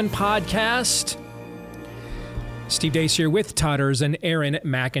 radio, and podcast. Steve Deace here with Todders and Aaron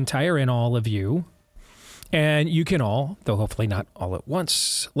McIntyre and all of you. And you can all, though hopefully not all at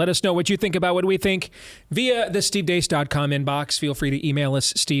once, let us know what you think about what we think via the stevedeace.com inbox. Feel free to email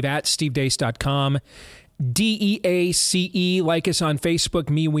us, steve@stevedeace.com. DEACE. Like us on Facebook,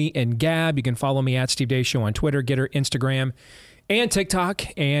 MeWe, and Gab. You can follow me at Steve Deace Show on Twitter, Getter, Instagram, and TikTok.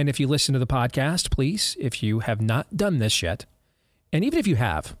 And if you listen to the podcast, please, if you have not done this yet, and even if you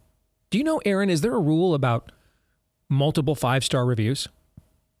have, do you know, Aaron, is there a rule about multiple 5-star reviews?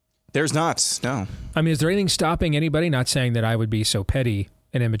 There's not, no. I mean, is there anything stopping anybody? Not saying that I would be so petty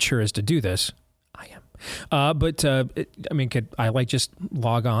and immature as to do this. I am. But could I just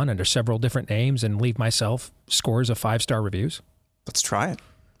log on under several different names and leave myself scores of 5-star reviews? Let's try it.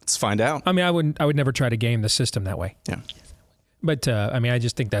 Let's find out. I would never try to game the system that way. Yeah. But I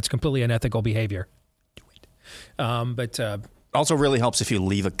just think that's completely unethical behavior. Do it. Also really helps if you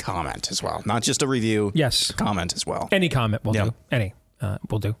leave a comment as well. Not just a review. Yes. A comment as well. Any comment will do. Any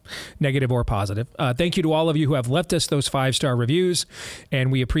will do. Negative or positive. Thank you to all of you who have left us those 5-star reviews.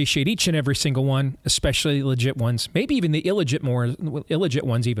 And we appreciate each and every single one, especially legit ones. Maybe even the illegit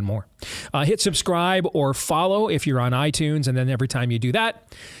ones even more. Hit subscribe or follow if you're on iTunes. And then every time you do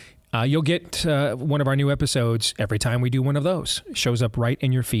that, you'll get one of our new episodes every time we do one of those. It shows up right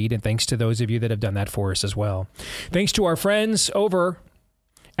in your feed, and thanks to those of you that have done that for us as well. Thanks to our friends over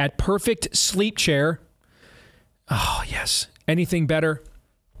at Perfect Sleep Chair. Oh, yes. Anything better?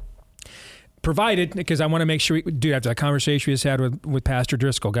 Provided, because I want to make sure after that conversation we just had with Pastor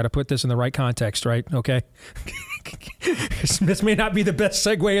Driscoll, got to put this in the right context, right? Okay? This may not be the best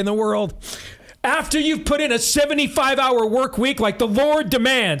segue in the world. After you've put in a 75-hour work week like the Lord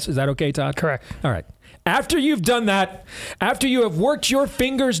demands. Is that okay, Todd? Correct. All right. After you've done that, after you have worked your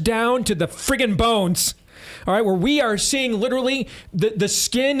fingers down to the friggin' bones, all right, where we are seeing literally the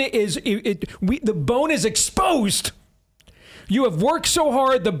skin is, the bone is exposed. You have worked so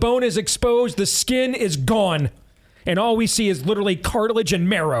hard, the bone is exposed, the skin is gone. And all we see is literally cartilage and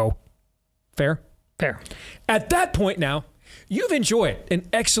marrow. Fair? Fair. At that point now, you've enjoyed an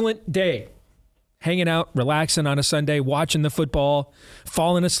excellent day. Hanging out, relaxing on a Sunday, watching the football,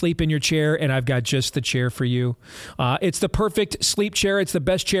 falling asleep in your chair, and I've got just the chair for you. It's the perfect sleep chair. It's the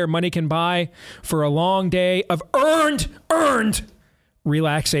best chair money can buy for a long day of earned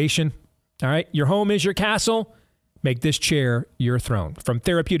relaxation. All right? Your home is your castle. Make this chair your throne. From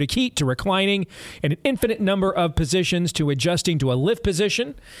therapeutic heat to reclining and an infinite number of positions to adjusting to a lift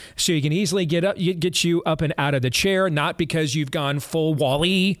position so you can easily get you up and out of the chair, not because you've gone full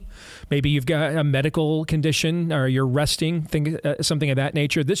Wall-E. Maybe you've got a medical condition or you're resting, something of that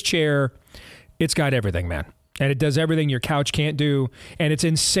nature. This chair, it's got everything, man. And it does everything your couch can't do. And it's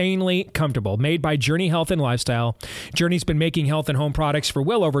insanely comfortable. Made by Journey Health and Lifestyle. Journey's been making health and home products for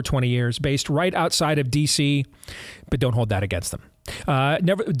well over 20 years, based right outside of D.C., but don't hold that against them.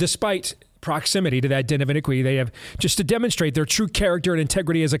 Despite proximity to that den of iniquity, they have, just to demonstrate their true character and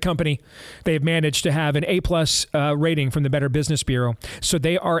integrity as a company, they have managed to have an A-plus rating from the Better Business Bureau. So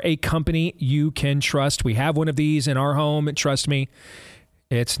they are a company you can trust. We have one of these in our home, and trust me,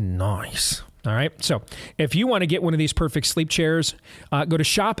 it's nice. All right. So if you want to get one of these perfect sleep chairs, go to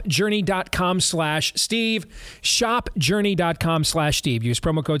shopjourney.com/Steve, shopjourney.com/Steve. Use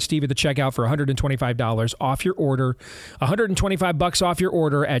promo code Steve at the checkout for $125 off your order, $125 off your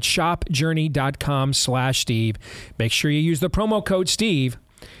order at shopjourney.com/Steve. Make sure you use the promo code Steve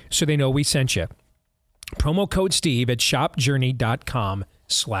so they know we sent you. Promo code Steve at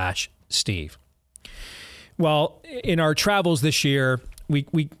shopjourney.com/Steve. Well, in our travels this year,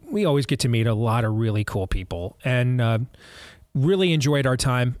 we always get to meet a lot of really cool people, and really enjoyed our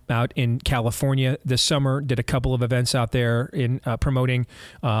time out in California this summer. Did a couple of events out there in promoting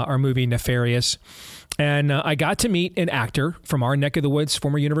our movie Nefarious. And I got to meet an actor from our neck of the woods,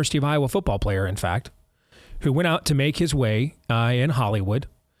 former University of Iowa football player, in fact, who went out to make his way in Hollywood.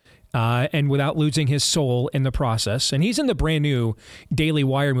 And without losing his soul in the process. And he's in the brand new Daily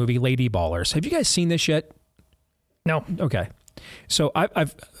Wire movie, Lady Ballers. Have you guys seen this yet? No. Okay. So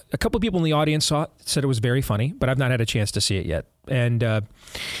I've a couple of people in the audience said it was very funny, but I've not had a chance to see it yet. And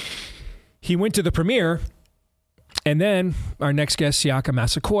he went to the premiere, and then our next guest, Siaka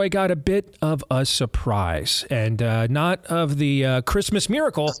Massaquoi, got a bit of a surprise, and not of the Christmas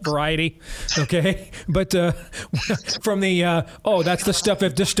miracle variety, okay, but from the that's the stuff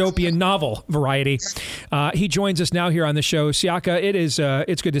of dystopian novel variety. He joins us now here on the show. Siaka,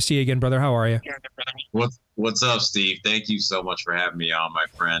 it's good to see you again, brother. How are you? What's up, Steve? Thank you so much for having me on, my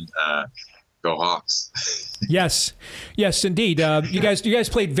friend. Go Hawks. Yes, indeed. You guys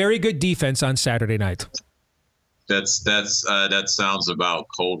played very good defense on Saturday night. That sounds about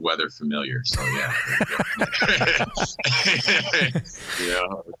cold weather familiar. So yeah.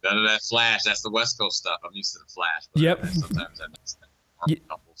 None of that flash. That's the West Coast stuff. I'm used to the flash. But yep. Sometimes I miss that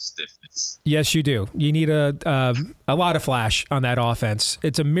couple stiffness. Yes, you do. You need a lot of flash on that offense.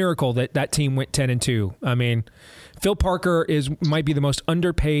 It's a miracle that team went 10-2. I mean, Phil Parker might be the most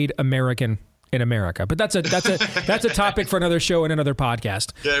underpaid American in America. But that's a topic for another show and another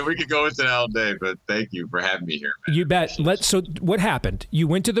podcast. Yeah, we could go into that all day, but thank you for having me here, man. You bet. So what happened? You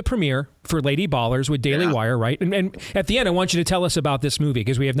went to the premiere for Lady Ballers with Daily Wire, right? And at the end, I want you to tell us about this movie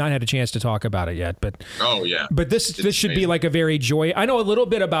because we have not had a chance to talk about it yet. But this should be like a very joy. I know a little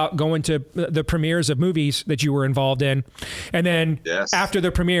bit about going to the premieres of movies that you were involved in, and then after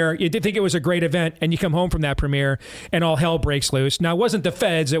the premiere, you did think it was a great event, and you come home from that premiere, and all hell breaks loose. Now, it wasn't the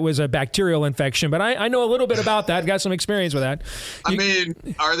feds; it was a bacterial infection. But I know a little bit about that. Got some experience with that. I mean,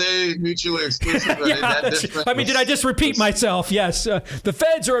 are they mutually exclusive? I mean, did I just repeat myself? Yes. The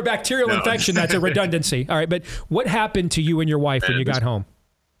feds are a bacterial infection. That's a redundancy. All right. But what happened to you and your wife when you got home?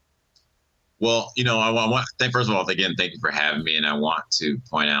 Well, I want first of all, again, thank you for having me. And I want to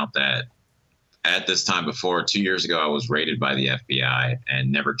point out that at this time before, 2 years ago, I was raided by the FBI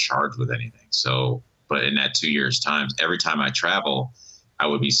and never charged with anything. So, but in that 2 years' time, every time I travel, I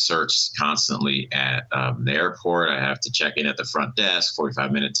would be searched constantly at the airport. I have to check in at the front desk,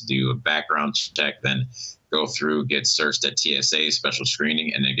 45 minutes to do a background check, then go through, get searched at TSA, special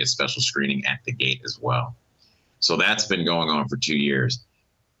screening, and then get special screening at the gate as well. So that's been going on for 2 years.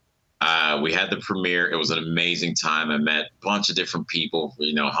 We had the premiere. It was an amazing time. I met a bunch of different people,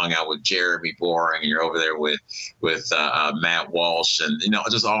 hung out with Jeremy Boring, and you're over there with Matt Walsh, and,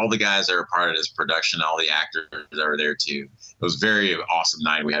 just all the guys that are part of this production, all the actors that are there too. It was a very awesome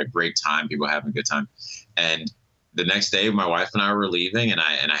night. We had a great time, people having a good time. And the next day, my wife and I were leaving, and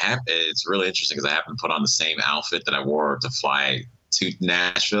it's really interesting because I happened to put on the same outfit that I wore to fly to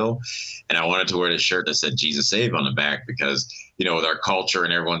Nashville, and I wanted to wear this shirt that said "Jesus Save" on the back because, with our culture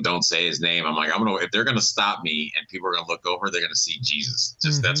and everyone don't say his name. I'm like, if they're gonna stop me and people are gonna look over, they're gonna see Jesus.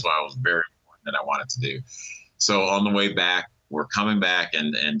 That's why I was very important that I wanted to do. So on the way back, we're coming back,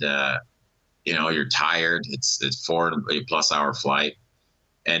 and you're tired. It's 4+ hour flight,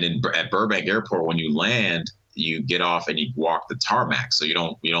 and at Burbank Airport, when you land, you get off and you walk the tarmac. So you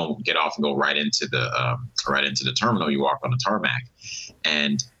don't get off and go right into the terminal. You walk on the tarmac.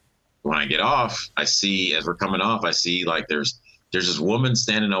 And when I get off, I see, as we're coming off, I see like there's this woman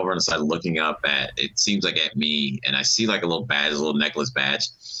standing over on the side looking up it seems like at me. And I see like a little badge, a little necklace badge,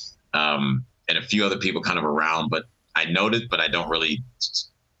 and a few other people kind of around, but I noted, but I don't really,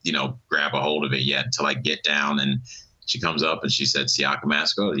 grab a hold of it yet until I get down, and she comes up and she said, "Siaka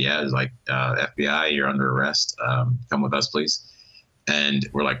Massaquoi." Yeah, it's like, FBI, you're under arrest. Come with us, please. And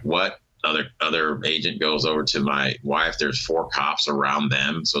we're like, what? Other agent goes over to my wife. There's 4 cops around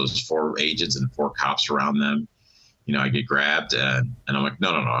them. So there's 4 agents and 4 cops around them. I get grabbed and I'm like,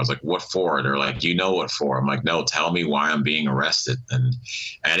 no. I was like, what for? They're like, you know what for? I'm like, no, tell me why I'm being arrested. And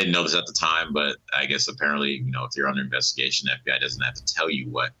I didn't know this at the time, but I guess apparently, if you're under investigation, the FBI doesn't have to tell you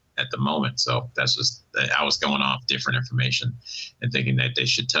what at the moment. So that's just, I was going off different information and thinking that they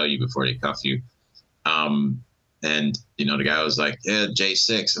should tell you before they cuff you. And, the guy was like, yeah,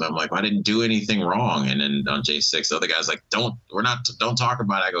 J6. And I'm like, well, I didn't do anything wrong. And then on J6, the other guy's like, don't talk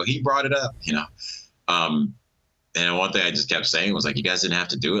about it. I go, he brought it up, And one thing I just kept saying was like, you guys didn't have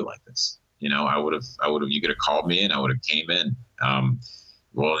to do it like this. I would have, you could have called me in. I would have came in.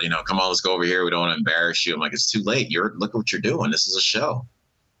 Well, come on, let's go over here. We don't want to embarrass you. I'm like, it's too late. Look what you're doing. This is a show.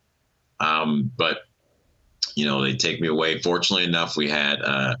 But they take me away. Fortunately enough, we had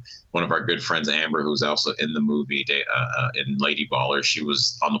one of our good friends, Amber, who's also in the movie in Lady Baller. She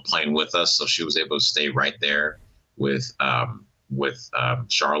was on the plane with us, so she was able to stay right there with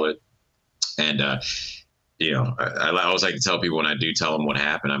Charlotte. And I always like to tell people when I do tell them what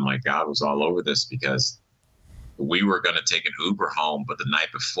happened, I'm like, God was all over this because we were going to take an Uber home, but the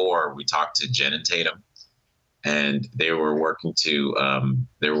night before we talked to Jen and Tatum. And they were working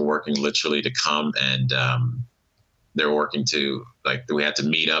literally to come, and they were working to, like, we had to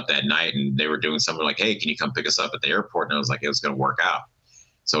meet up that night, and they were doing something like, hey, can you come pick us up at the airport? And I was like, it was going to work out.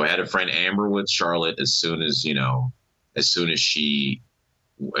 So I had a friend, Amber, with Charlotte. As soon as we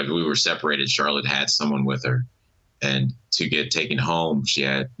were separated, Charlotte had someone with her, and to get taken home, she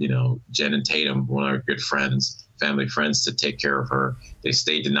had, Jen and Tatum, one of our good friends, family friends, to take care of her. They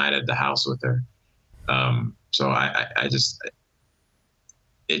stayed the night at the house with her. So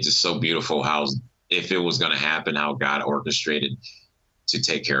it's just so beautiful how, if it was going to happen, how God orchestrated to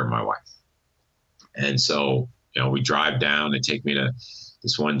take care of my wife. And so, we drive down, they take me to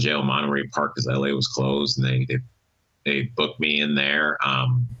this one jail, Monterey Park, because LA was closed, and they booked me in there.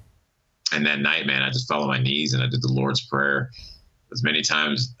 And that night, man, I just fell on my knees and I did the Lord's Prayer as many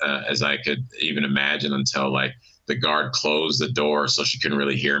times as I could even imagine, until like the guard closed the door so she couldn't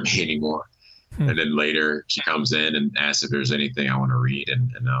really hear me anymore. And then later she comes in and asks if there's anything I want to read.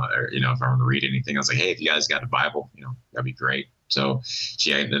 And if I want to read anything, I was like, hey, if you guys got a Bible, that'd be great. So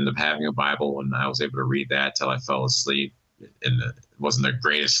she ended up having a Bible, and I was able to read that till I fell asleep. And it wasn't the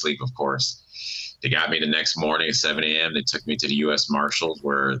greatest sleep, of course. They got me the next morning at 7 a.m. They took me to the U.S. Marshals,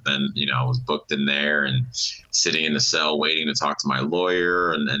 where then, I was booked in there and sitting in the cell waiting to talk to my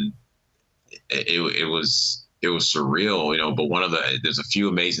lawyer. And then it was surreal, but there's a few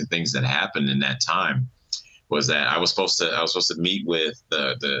amazing things that happened in that time. Was that I was supposed to meet with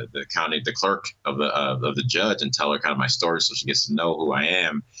the clerk of the judge and tell her kind of my story, so she gets to know who I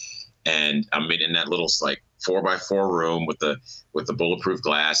am. And I'm in that little 4x4 room with the bulletproof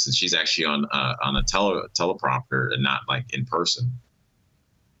glass, and she's actually on a teleprompter and not like in person.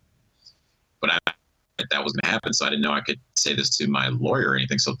 But that was going to happen, so I didn't know I could say this to my lawyer or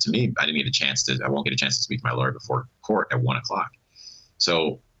anything. So to me, I won't get a chance to speak to my lawyer before court at 1:00.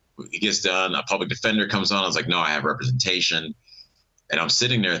 So it gets done. A public defender comes on. I was like, no, I have representation. And I'm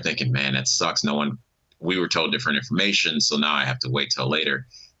sitting there thinking, man, that sucks. We were told different information. So now I have to wait till later.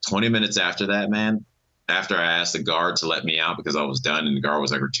 20 minutes after that, man, after I asked the guard to let me out because I was done and the guard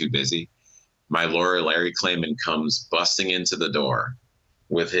was like, we're too busy, my lawyer, Larry Klayman, comes busting into the door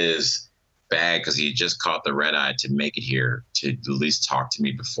with his bag because he had just caught the red eye to make it here to at least talk to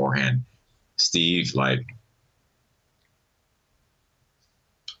me beforehand. Steve, my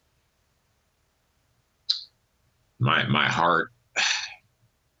heart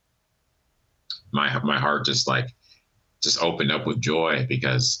just opened up with joy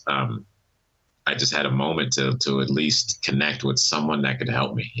because I just had a moment to at least connect with someone that could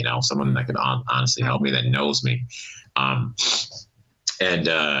help me, someone that could honestly help me, that knows me. And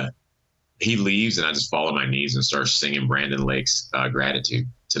he leaves, and I just fall on my knees and start singing Brandon Lake's Gratitude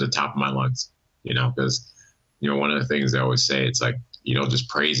to the top of my lungs, because, one of the things they always say, it's like, you don't just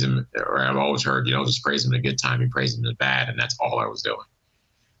praise him, or I've always heard, you don't just praise him in a good time, you praise him in a bad, and that's all I was doing.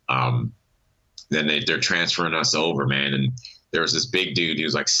 Then they're transferring us over, man, and there was this big dude, he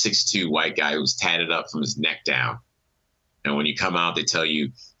was like 6'2", white guy who was tatted up from his neck down. And when you come out, they tell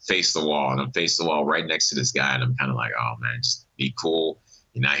you, face the wall, and I'm face the wall right next to this guy, and I'm kind of like, oh man, just be cool.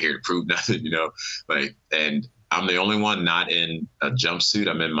 You're not here to prove nothing, and I'm the only one not in a jumpsuit.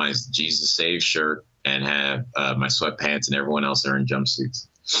 I'm in my Jesus Save shirt and have my sweatpants, and everyone else are in jumpsuits.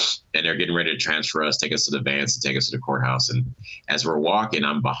 And they're getting ready to transfer us, take us to the vans and take us to the courthouse. And as we're walking,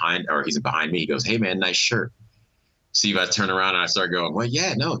 he's behind me. He goes, hey man, nice shirt. Steve, I turn around and I start going, well,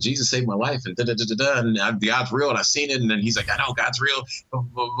 yeah, no, Jesus saved my life, and and God's real, and I've seen it. And then he's like, I know God's real. Blah,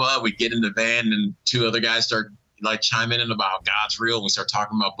 blah, blah. We get in the van, and two other guys start chiming in about God's real. And we start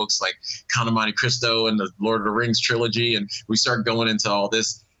talking about books like Count of Monte Cristo and the Lord of the Rings trilogy. And we start going into all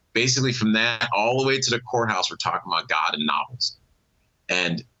this. Basically from that all the way to the courthouse, we're talking about God and novels.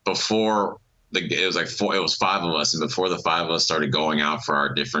 And before it was five of us. And before the five of us started going out for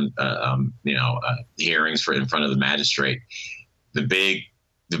our different, hearings in front of the magistrate, the big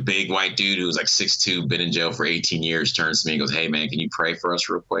white dude who was like 6'2", been in jail for 18 years, turns to me and goes, hey man, can you pray for us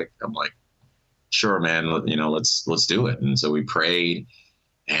real quick? I'm like, sure, man, let's do it. And so we prayed,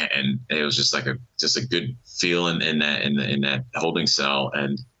 and it was just a good feeling in that holding cell.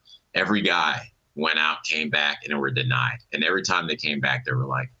 And every guy went out, came back, and were denied. And every time they came back, they were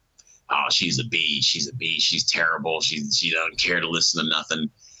like, oh, she's a B, she's terrible. She doesn't care to listen to nothing.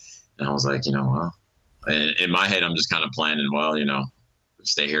 And I was like, well, in my head, I'm just kind of planning, well,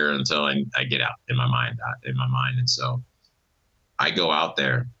 stay here until I get out in my mind. And so I go out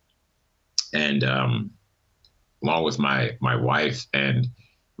there, and along with my wife and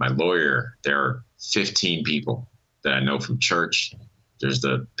my lawyer, there are 15 people that I know from church. There's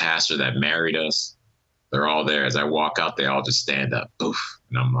the pastor that married us. They're all there. As I walk out, they all just stand up. Oof.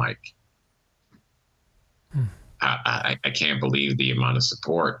 And I'm like, I can't believe the amount of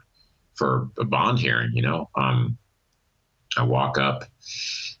support for a bond hearing, I walk up.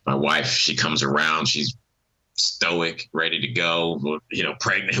 My wife, she comes around. She's stoic, ready to go,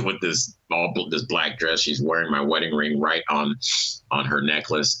 pregnant with this black dress. She's wearing my wedding ring right on her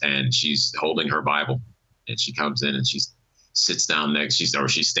necklace, and she's holding her Bible. And she comes in and she sits down next.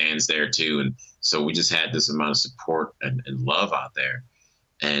 She stands there too. And so we just had this amount of support and love out there.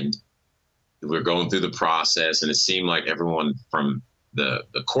 And we're going through the process, and it seemed like everyone from the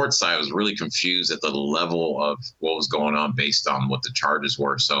court side was really confused at the level of what was going on based on what the charges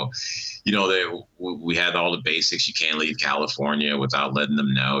were. So, we had all the basics. You can't leave California without letting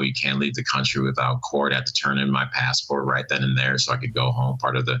them know. You can't leave the country without court. I had to turn in my passport right then and there so I could go home,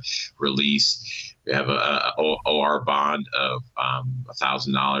 part of the release. We have a OR bond of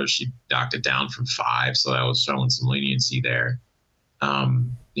 $1,000. She docked it down from $5,000, so that was showing some leniency there.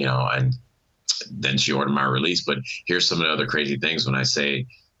 And then she ordered my release. But here's some of the other crazy things when I say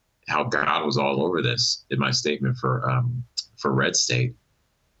how God was all over this in my statement for for red state.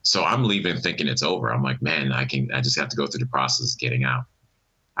 So I'm leaving thinking it's over. I'm like, man, I just have to go through the process of getting out.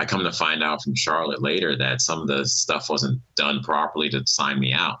 I come to find out from Charlotte later that some of the stuff wasn't done properly to sign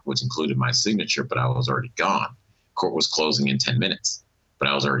me out, which included my signature, but I was already gone. Court was closing in 10 minutes, but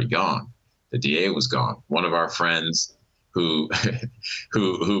I was already gone. The DA was gone. One of our friends who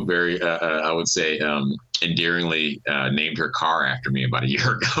very, I would say, endearingly named her car after me about a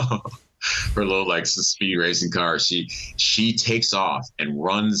year ago. Her little like speed racing car. She takes off and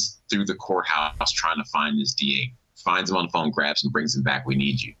runs through the courthouse trying to find this DA. Finds him on the phone, grabs him, brings him back. We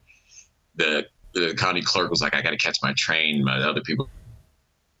need you. The county clerk was like, I got to catch my train. My other people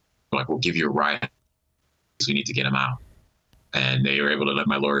were like, we'll give you a ride. We need to get him out. And they were able to let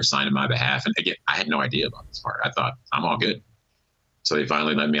my lawyer sign on my behalf. And again, I had no idea about this part. I thought I'm all good. So they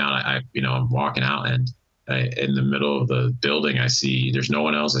finally let me out. I'm walking out, and in the middle of the building, I see there's no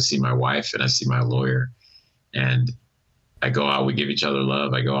one else. I see my wife and I see my lawyer, and I go out, we give each other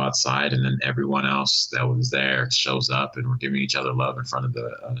love. I go outside, and then everyone else that was there shows up, and we're giving each other love in front of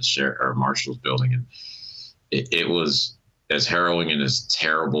the sheriff or marshal's building. And it was as harrowing and as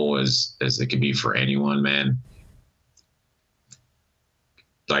terrible as it could be for anyone, man.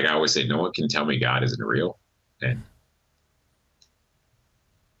 Like I always say, no one can tell me God isn't real. And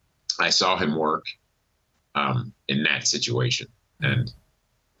I saw him work in that situation. And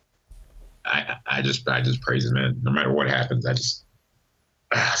I just praise him, man. No matter what happens,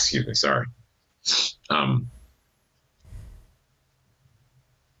 excuse me, sorry.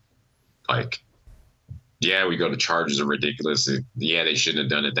 Yeah, we go to charges are ridiculous. Yeah, they shouldn't have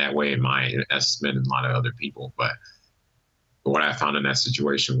done it that way in my estimate and a lot of other people. But what I found in that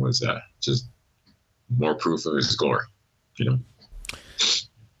situation was just more proof of his glory, you know.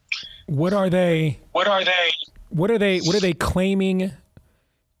 What are they claiming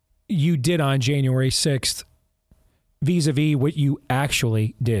you did on January 6th vis-a-vis what you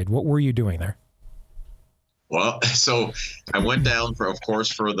actually did? What were you doing there? Well, so I went down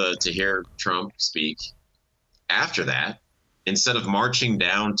to hear Trump speak. After that, instead of marching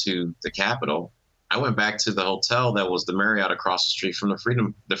down to the Capitol, I went back to the hotel that was the Marriott across the street from the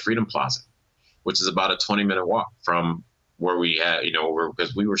Freedom Plaza, which is about a 20-minute walk from where we had,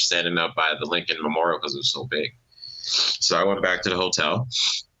 because we were standing up by the Lincoln Memorial because it was so big. So I went back to the hotel,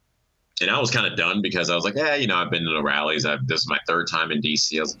 and I was kind of done because I was like, I've been to the rallies. This is my third time in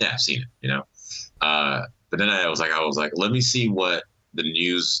DC. I was like, I've seen it, But then I was like, let me see what the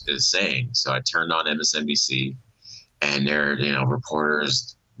news is saying. So I turned on MSNBC, and there,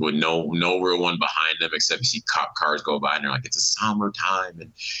 reporters with no real one behind them, except you see cop cars go by, and they're like, it's a somber time,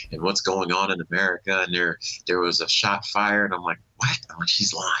 and what's going on in America, and there was a shot fired, and I'm like, what? I'm like,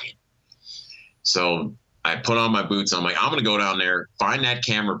 she's lying. So I put on my boots. I'm like, I'm going to go down there, find that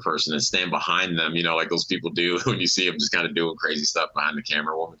camera person and stand behind them, like those people do when you see them just kind of doing crazy stuff behind the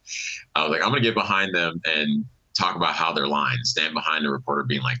camera woman. I was like, I'm going to get behind them and talk about how they're lying, stand behind the reporter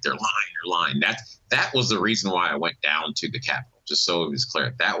being like, they're lying. That was the reason why I went down to the Capitol, just so it was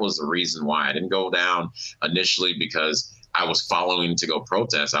clear. That was the reason why I didn't go down initially because I was following to go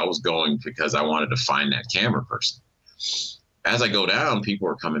protest. I was going because I wanted to find that camera person. As I go down, people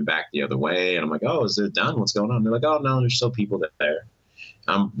are coming back the other way. And I'm like, oh, is it done? What's going on? They're like, oh, no, there's still people there.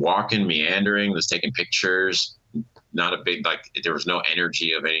 I'm walking, meandering, just taking pictures. Not a big, there was no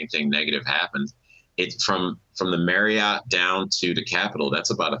energy of anything negative happened. It's from the Marriott down to the Capitol. That's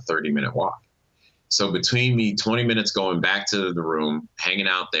about a 30-minute walk. So between me, 20 minutes going back to the room, hanging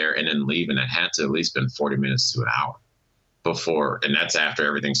out there, and then leaving, it had to at least been 40 minutes to an hour before. And that's after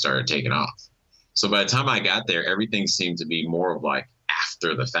everything started taking off. So by the time I got there, everything seemed to be more of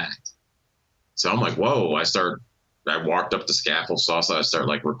after the fact. So I'm like, whoa, I walked up the scaffold, so I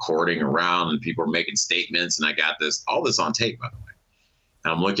start recording around, and people were making statements, and I got all this on tape, by the way.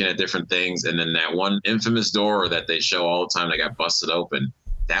 And I'm looking at different things. And then that one infamous door that they show all the time that got busted open,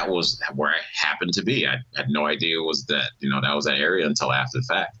 that was where I happened to be. I had no idea it was that was that area until after the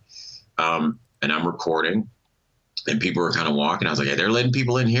fact. And I'm recording. And people were kind of walking. I was like, hey, they're letting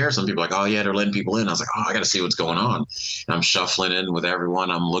people in here. Some people are like, oh, yeah, they're letting people in. I was like, oh, I got to see what's going on. And I'm shuffling in with everyone.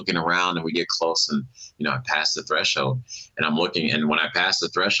 I'm looking around, and we get close, and, I pass the threshold. And I'm looking. And when I pass the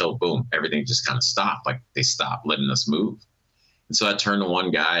threshold, boom, everything just kind of stopped. They stopped letting us move. And so I turned to one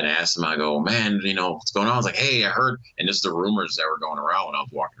guy and asked him, I go, man, what's going on? I was like, hey, I heard. And this is the rumors that were going around when I was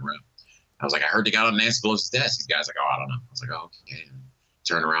walking around. I was like, I heard they got on Nancy Pelosi's desk. These guys like, oh, I don't know. I was like, oh, okay.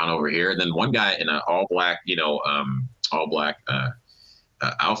 Turn around over here. And then one guy in an all black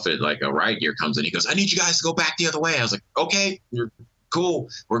outfit, like a riot gear, comes in. He goes, I need you guys to go back the other way. I was like, okay, you're cool.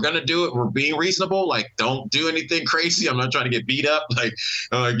 We're going to do it. We're being reasonable. Don't do anything crazy. I'm not trying to get beat up.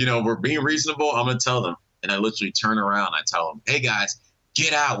 We're being reasonable. I'm going to tell them, And I literally turn around. I tell them, hey, guys,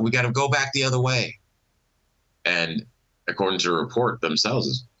 get out. We got to go back the other way. And according to the report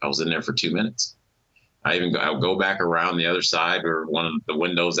themselves, I was in there for 2 minutes. I'll go back around the other side where one of the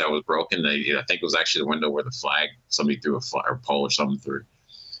windows that was broken. I think it was actually the window where somebody threw a flag or pole or something through.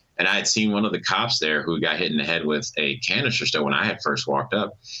 And I had seen one of the cops there who got hit in the head with a canister stove when I had first walked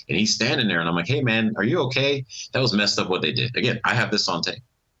up. And he's standing there, and I'm like, hey, man, are you okay? That was messed up what they did. Again, I have this on tape.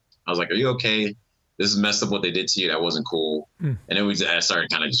 I was like, are you okay? This is messed up what they did to you. That wasn't cool. And then I started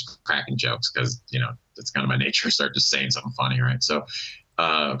kind of just cracking jokes because, that's kind of my nature. I started just saying something funny, right? So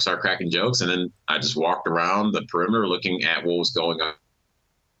started cracking jokes. And then I just walked around the perimeter looking at what was going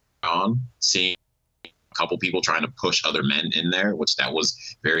on, seeing a couple people trying to push other men in there, which that was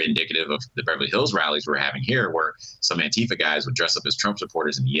very indicative of the Beverly Hills rallies we're having here, where some Antifa guys would dress up as Trump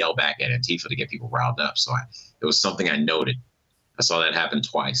supporters and yell back at Antifa to get people riled up. So it was something I noted. I saw that happen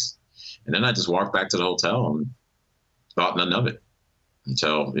twice. And then I just walked back to the hotel and thought none of it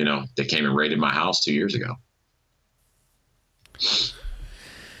until, they came and raided my house 2 years ago.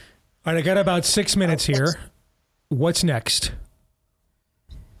 All right, I got about 6 minutes here. What's next?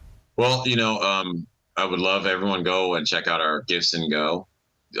 Well, I would love everyone go and check out our Gifts and Go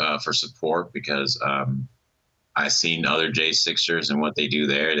for support, because I've seen other J6ers and what they do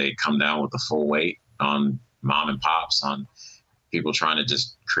there. They come down with the full weight on mom and pops, on people trying to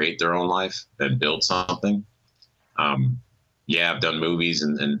just create their own life and build something. I've done movies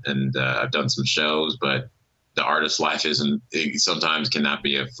and I've done some shows, but the artist's life sometimes cannot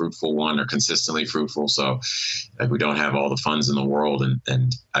be a fruitful one or consistently fruitful. So we don't have all the funds in the world.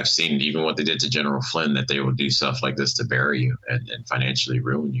 And I've seen even what they did to General Flynn, that they would do stuff like this to bury you and financially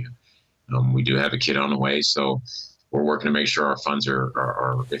ruin you. We do have a kid on the way. So we're working to make sure our funds are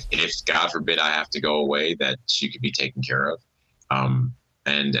if God forbid I have to go away, that she could be taken care of.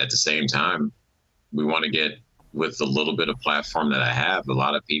 And at the same time, we want to get, with the little bit of platform that I have, a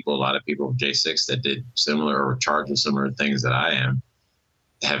lot of people with J6 that did similar or charged with similar things that I am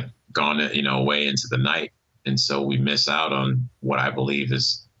have gone, away into the night. And so we miss out on what I believe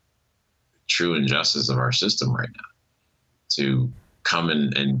is true injustice of our system right now, to come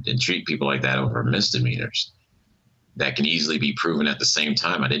and treat people like that over misdemeanors that can easily be proven at the same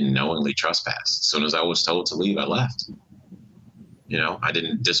time. I didn't knowingly trespass. As soon as I was told to leave, I left. I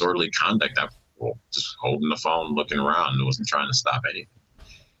didn't disorderly conduct. I just holding the phone, looking around, and wasn't trying to stop anything.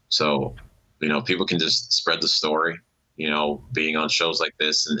 So, people can just spread the story, being on shows like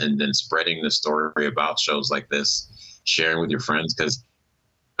this and then spreading the story about shows like this, sharing with your friends. Because,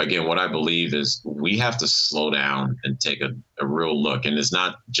 again, what I believe is we have to slow down and take a real look. And it's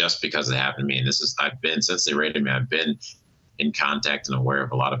not just because it happened to me. And since they raided me, I've been in contact and aware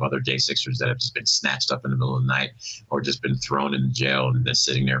of a lot of other J6ers that have just been snatched up in the middle of the night or just been thrown in jail and then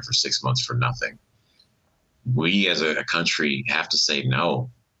sitting there for 6 months for nothing. We as a country have to say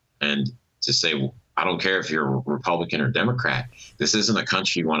no, and to say, I don't care if you're a Republican or Democrat, this isn't a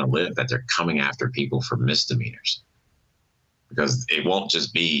country you want to live, that they're coming after people for misdemeanors, because it won't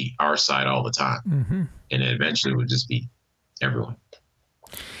just be our side all the time. Mm-hmm. And it eventually would just be everyone.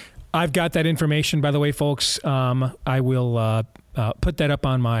 I've got that information, by the way, folks. I will put that up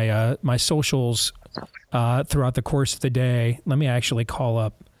on my my socials throughout the course of the day. Let me actually call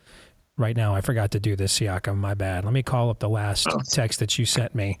up right now. I forgot to do this, Siaka. My bad. Let me call up the last text that you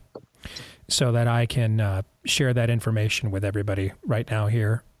sent me so that I can share that information with everybody right now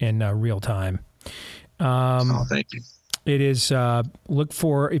here in real time. Thank you. It is, look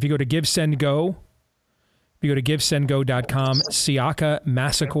for, if you go to Give, Send, Go, you go to givesendgo.com, Siaka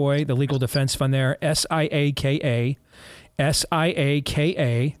Massaquoi, the Legal Defense Fund there, Siaka, Siaka,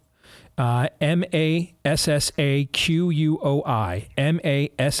 Massaqui,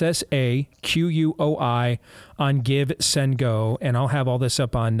 Massaqui on Give, Send, Go. And I'll have all this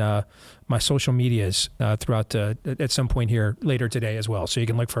up on my social medias throughout at some point here later today as well. So you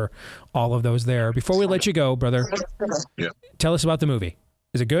can look for all of those there. Before we let you go, brother, tell us about the movie.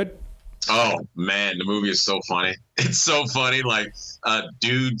 Is it good? Oh man, the movie is so funny. It's so funny. Like,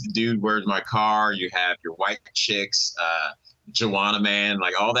 dude, where's my car? You have your white chicks, Joanna Man,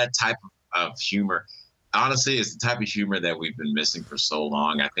 like all that type of humor. Honestly, it's the type of humor that we've been missing for so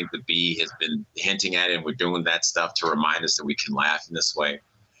long. I think the B has been hinting at it, and we're doing that stuff to remind us that we can laugh in this way.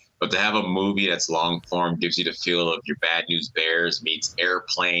 But to have a movie that's long form gives you the feel of your Bad News Bears meets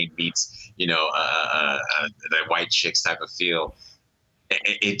Airplane meets, that white chicks type of feel.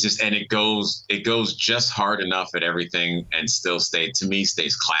 It goes just hard enough at everything and still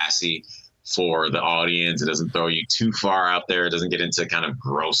stays classy for the audience. It doesn't throw you too far out there. It doesn't get into kind of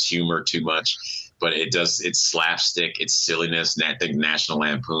gross humor too much, but it's slapstick, it's silliness. And I think National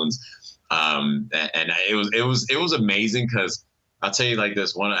Lampoon's And it was amazing because I'll tell you like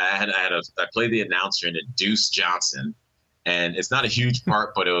this one. I played the announcer in it, Deuce Johnson. And it's not a huge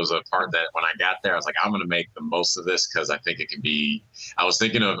part, but it was a part that when I got there, I was like, I'm going to make the most of this because I think it can be. I was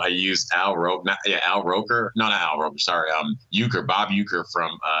thinking of, I used Bob Uecker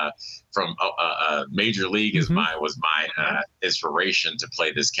from Major League was my inspiration to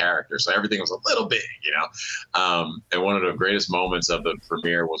play this character. So everything was a little big, and one of the greatest moments of the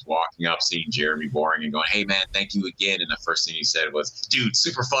premiere was walking up, seeing Jeremy Boring and going, "Hey man, thank you again." And the first thing he said was, "Dude,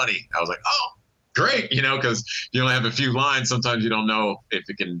 super funny." I was like, "Oh, great," because you only have a few lines. Sometimes you don't know if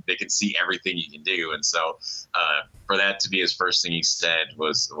they can see everything you can do. And so for that to be his first thing he said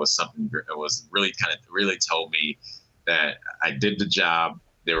was something. It was really really told me that I did the job.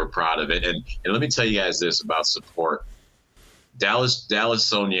 They were proud of it. And let me tell you guys this about support. Dallas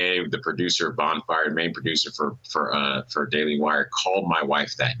Saunier, the producer of Bonfire, main producer for Daily Wire, called my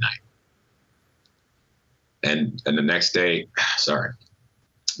wife that night. And the next day,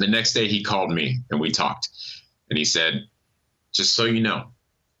 the next day he called me and we talked. And he said, "Just so you know,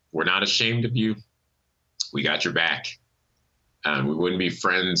 we're not ashamed of you. We got your back. We wouldn't be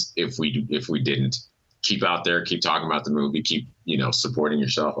friends if we didn't. Keep out there, keep talking about the movie, keep, supporting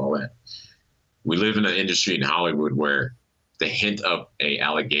yourself, all that. We live in an industry in Hollywood where the hint of a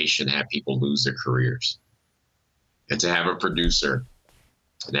allegation had people lose their careers. And to have a producer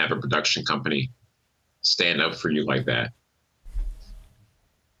and have a production company stand up for you like that,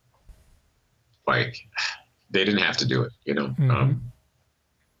 like they didn't have to do it,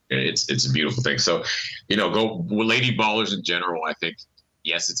 it's a beautiful thing. So, go Lady Ballers in general. I think,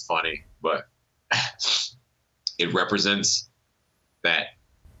 yes, it's funny, but it represents that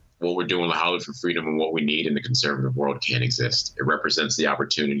what we're doing with Hollywood for Freedom and what we need in the conservative world can't exist. It represents the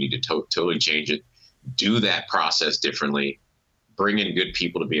opportunity to totally change it, do that process differently, bring in good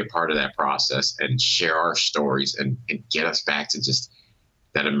people to be a part of that process and share our stories and get us back to just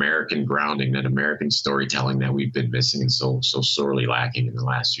that American grounding, that American storytelling that we've been missing and so sorely lacking in the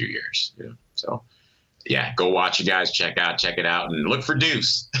last few years. So yeah, go watch it, guys. Check it out, and look for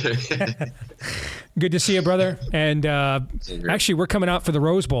Deuce. Good to see you, brother. And actually, we're coming out for the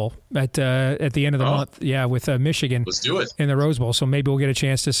Rose Bowl at the end of the month. Yeah, with Michigan. Let's do it in the Rose Bowl. So maybe we'll get a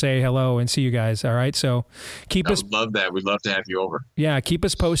chance to say hello and see you guys. All right. So I would love that. We'd love to have you over. Yeah, keep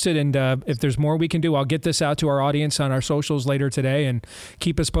us posted, and if there's more we can do, I'll get this out to our audience on our socials later today, and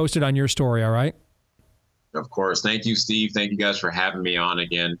keep us posted on your story. All right. Of course. Thank you, Steve. Thank you guys for having me on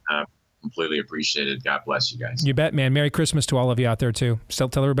again. Completely appreciated. God bless you guys. You bet, man. Merry Christmas to all of you out there too. Still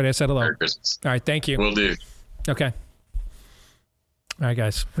tell everybody I said hello. Merry Christmas. All right, thank you. Will do. Okay. All right,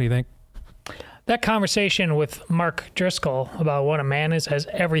 guys. What do you think? That conversation with Mark Driscoll about what a man is has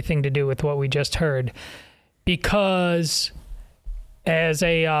everything to do with what we just heard. Because as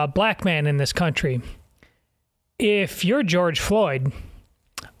a black man in this country, if you're George Floyd,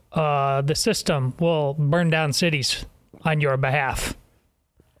 the system will burn down cities on your behalf.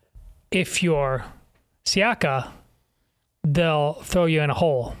 If you're Siaka, they'll throw you in a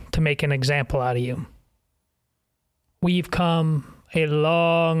hole to make an example out of you. We've come a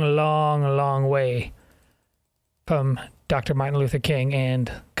long, long, long way from Dr. Martin Luther King and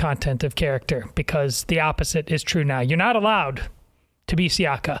content of character, because the opposite is true now. You're not allowed to be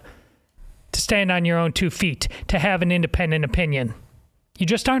Siaka, to stand on your own 2 feet, to have an independent opinion. You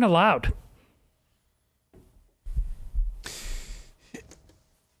just aren't allowed.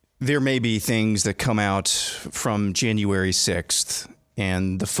 There may be things that come out from January 6th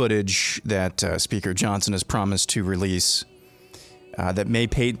and the footage that Speaker Johnson has promised to release that may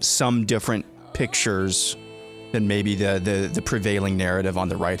paint some different pictures than maybe the prevailing narrative on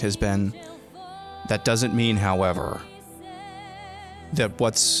the right has been. That doesn't mean, however, that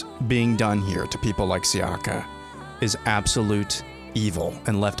what's being done here to people like Siaka is absolute evil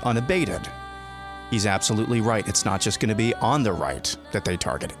and left unabated. He's absolutely right. It's not just going to be on the right that they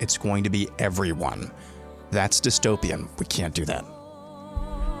target. It's going to be everyone. That's dystopian. We can't do that.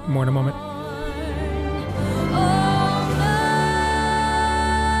 More in a moment.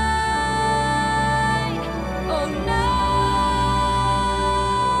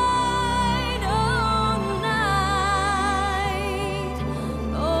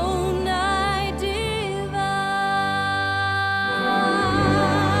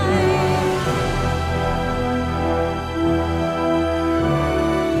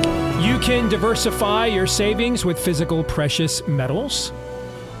 Can diversify your savings with physical precious metals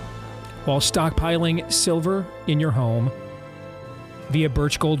while stockpiling silver in your home via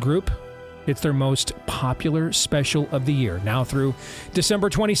Birch Gold Group It's their most popular special of the year. Now through December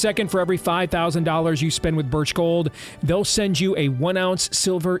 22nd, for every $5,000 you spend with Birch Gold, they'll send you a 1-ounce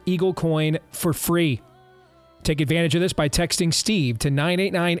silver Eagle coin for free. Take advantage of this by texting Steve to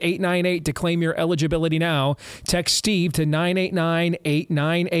 989-898 to claim your eligibility now. Text Steve to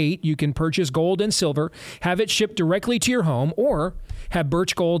 989-898. You can purchase gold and silver, have it shipped directly to your home, or have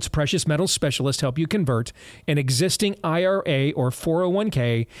Birch Gold's precious metals specialist help you convert an existing IRA or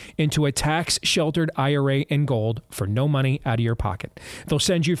 401k into a tax-sheltered IRA in gold for no money out of your pocket. They'll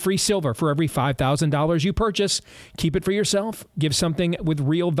send you free silver for every $5,000 you purchase. Keep it for yourself. Give something with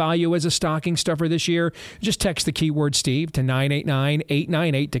real value as a stocking stuffer this year. Just text the keyword Steve to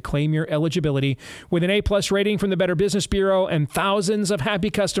 989-898 to claim your eligibility. With an A-plus rating from the Better Business Bureau and thousands of happy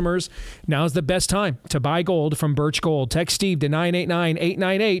customers, now's the best time to buy gold from Birch Gold. Text Steve to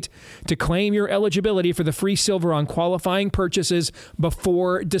 989-898 to claim your eligibility for the free silver on qualifying purchases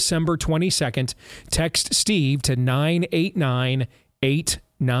before December 22nd. Text Steve to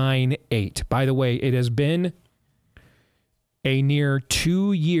 989-898. By the way, it has been a near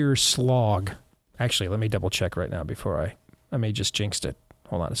 2-year slog. Actually, let me double check right now before I may just jinxed it.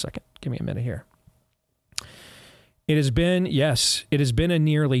 Hold on a second. Give me a minute here. It has been a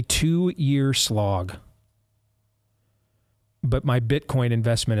nearly 2-year slog. But my Bitcoin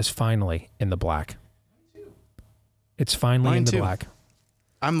investment is finally in the black. It's finally in the black.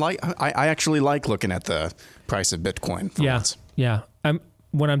 I actually like looking at the price of Bitcoin. Yeah.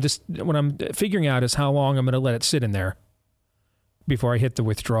 What I'm figuring out is how long I'm going to let it sit in there before I hit the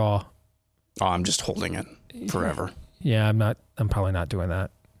withdraw. Oh, I'm just holding it forever. Yeah, I'm probably not doing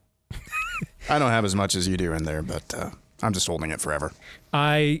that. I don't have as much as you do in there, but I'm just holding it forever.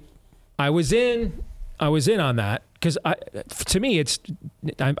 I was in on that because to me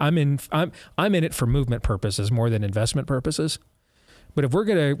I'm in it for movement purposes more than investment purposes. But if we're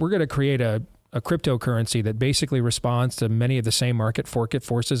gonna create a cryptocurrency that basically responds to many of the same market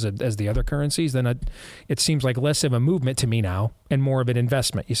forces as the other currencies, then it seems like less of a movement to me now and more of an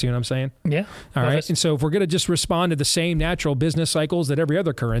investment. You see what I'm saying? Yeah. All right. And so if we're going to just respond to the same natural business cycles that every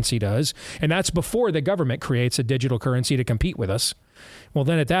other currency does, and that's before the government creates a digital currency to compete with us, well,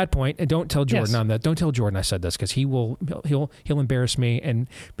 then at that point, and don't tell Jordan on that. Don't tell Jordan I said this because he'll embarrass me and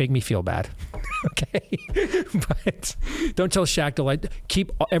make me feel bad. Okay, but don't tell Shackel.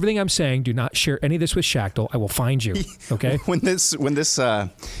 Keep everything I'm saying. Do not share any of this with Shackel. I will find you. Okay. When this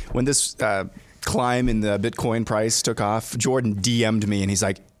climb in the Bitcoin price took off, Jordan DM'd me and he's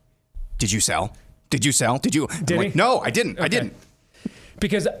like, "Did you sell? Did you sell? Did you?" Did he? No, I didn't. Okay. I didn't.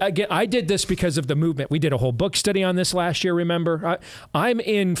 Because again, I did this because of the movement. We did a whole book study on this last year. Remember, I'm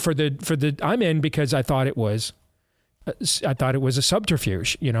in because I thought it was a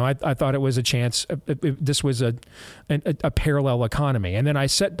subterfuge. You know, I thought it was a chance. This was a parallel economy. And then I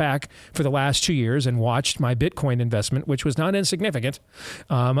sat back for the last 2 years and watched my Bitcoin investment, which was not insignificant.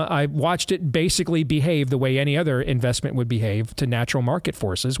 I watched it basically behave the way any other investment would behave to natural market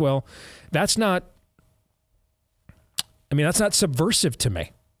forces. Well, that's not subversive to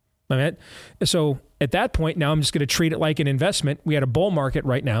me. So at that point, now I'm just going to treat it like an investment. We had a bull market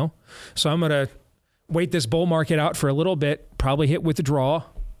right now. So I'm going to wait this bull market out for a little bit, probably hit withdraw,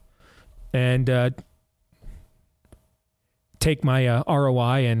 and take my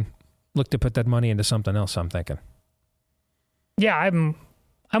ROI and look to put that money into something else, I'm thinking. Yeah, I'm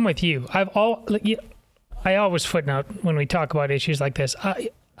with you. I always footnote when we talk about issues like this.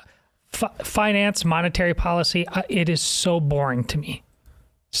 Finance, monetary policy, it is so boring to me.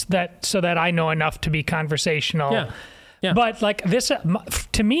 So that I know enough to be conversational. Yeah. But like this,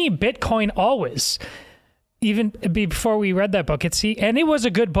 to me, Bitcoin always, even before we read that book, and it was a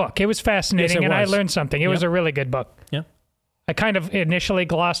good book. It was fascinating, and I learned something. It was a really good book. Yeah. I kind of initially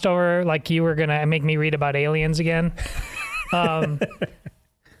glossed over, like you were going to make me read about aliens again. But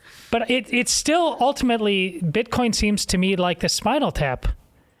it's still ultimately, Bitcoin seems to me like the Spinal Tap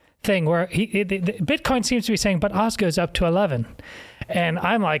thing where Bitcoin seems to be saying, but Oz goes up to 11. And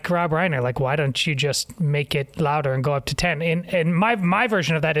I'm like Rob Reiner, like, why don't you just make it louder and go up to 10? And my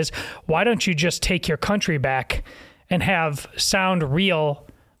version of that is, why don't you just take your country back and have sound, real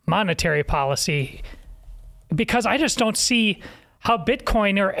monetary policy? Because I just don't see how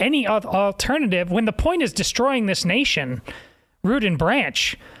Bitcoin or any other alternative, when the point is destroying this nation, root and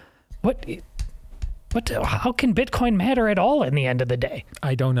branch, how can Bitcoin matter at all in the end of the day?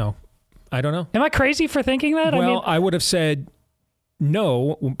 I don't know. Am I crazy for thinking that? Well, I would have said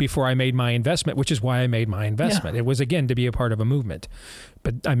no before I made my investment, which is why I made my investment. Yeah. It was, again, to be a part of a movement.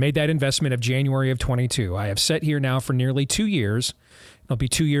 But I made that investment of January of 22. I have sat here now for nearly 2 years. It'll be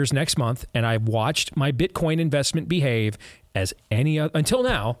 2 years next month. And I've watched my Bitcoin investment behave as any other, until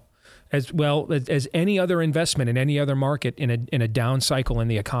now, as well as any other investment in any other market in a down cycle in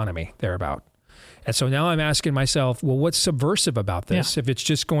the economy, thereabout. And so now I'm asking myself, well, what's subversive about this? If it's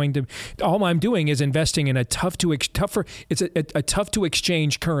just going to, all I'm doing is investing in a tough to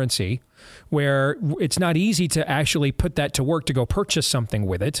exchange currency where it's not easy to actually put that to work to go purchase something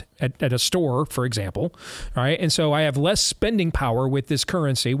with it at a store, for example. All right. And so I have less spending power with this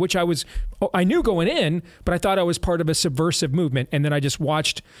currency, which I knew going in, but I thought I was part of a subversive movement. And then I just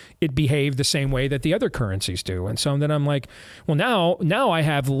watched it behave the same way that the other currencies do. And so then I'm like, well, now I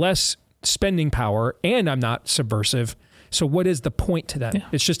have less spending power and I'm not subversive. So what is the point to that? Yeah.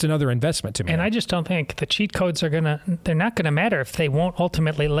 It's just another investment to me. And I just don't think the cheat codes they're not going to matter if they won't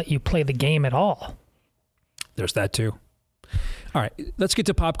ultimately let you play the game at all. There's that too. All right, let's get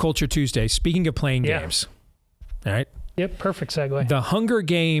to Pop Culture Tuesday. Speaking of playing games. All right. Yep, perfect segue. The Hunger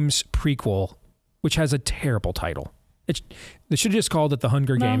Games prequel, which has a terrible title. They should have just called it the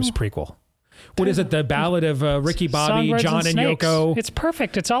Hunger Games prequel. What is it? The Ballad of Ricky Bobby, Songbirds John and Yoko? It's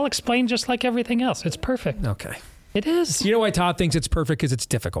perfect. It's all explained just like everything else. It's perfect. Okay. It is. You know why Todd thinks it's perfect? Because it's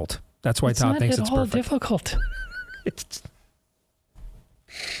difficult. That's why Todd thinks it's perfect. It's not at all difficult.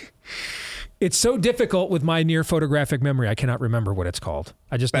 It's so difficult with my near photographic memory. I cannot remember what it's called.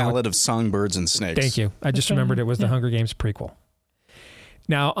 I just Ballad of Songbirds and Snakes. Thank you. I just remembered it was the Hunger Games prequel.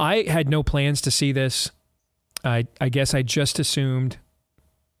 Now, I had no plans to see this. I guess I just assumed,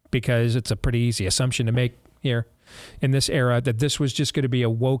 because it's a pretty easy assumption to make here in this era, that this was just going to be a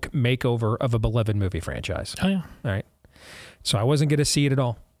woke makeover of a beloved movie franchise. Oh, yeah. All right. So I wasn't going to see it at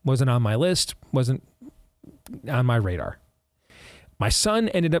all. Wasn't on my list. Wasn't on my radar. My son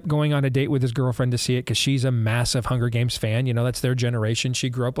ended up going on a date with his girlfriend to see it because she's a massive Hunger Games fan. You know, that's their generation. She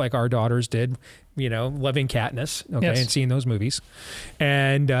grew up like our daughters did, you know, loving Katniss, and seeing those movies.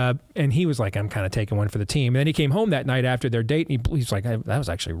 And he was like, I'm kind of taking one for the team. And then he came home that night after their date, and he's like, that was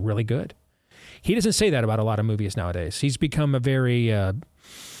actually really good. He doesn't say that about a lot of movies nowadays. He's become a very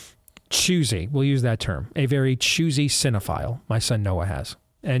choosy, we'll use that term, a very choosy cinephile. My son Noah has.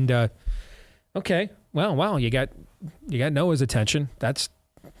 And okay, well, wow, you got Noah's attention. That's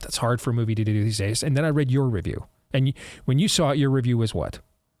hard for a movie to do these days. And then I read your review. And when you saw it, your review was what?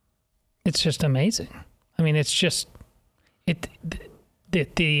 It's just amazing. I mean, it's just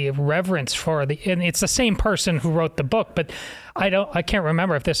the reverence for and it's the same person who wrote the book, but I can't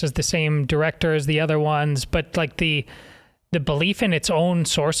remember if this is the same director as the other ones, but like the belief in its own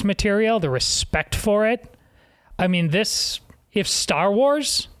source material, the respect for it. I mean, if Star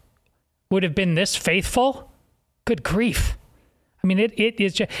Wars would have been this faithful, good grief. I mean, it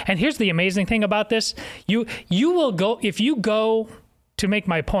is just, and here's the amazing thing about this. You will go, if you go, to make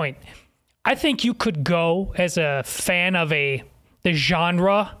my point, I think you could go as a fan of the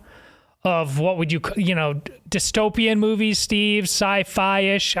genre of what would you dystopian movies, Steve,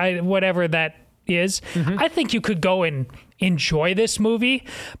 sci-fi-ish, whatever that is. Mm-hmm. I think you could go and enjoy this movie,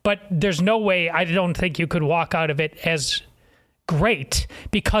 but there's no way, I don't think you could walk out of it as great,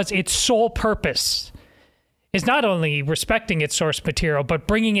 because its sole purpose is not only respecting its source material, but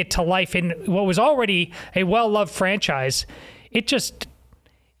bringing it to life in what was already a well-loved franchise. Its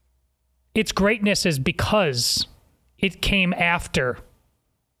greatness is because it came after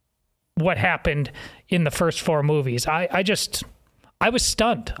what happened in the first four movies. I was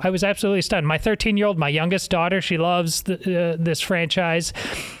stunned. I was absolutely stunned. My 13-year-old, my youngest daughter, she loves this franchise.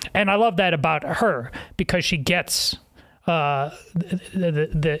 And I love that about her, because she gets the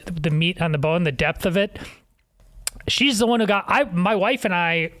meat on the bone, the depth of it. She's the one who my wife and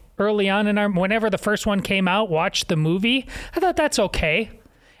I, early on whenever the first one came out, watched the movie. I thought that's okay.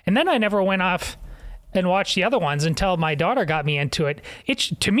 And then I never went off and watched the other ones until my daughter got me into it.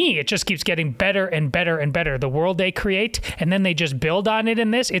 To me, it just keeps getting better and better and better. The world they create, and then they just build on it in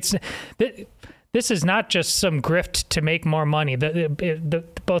this. This is not just some grift to make more money.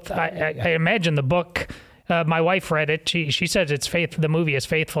 I imagine the book, my wife read it. She says the movie is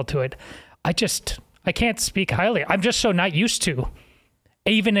faithful to it. I can't speak highly. I'm just so not used to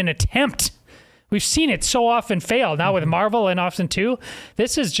even an attempt. We've seen it so often fail. Now with Marvel and Austin too.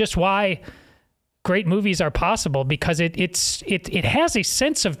 This is just why great movies are possible, because it has a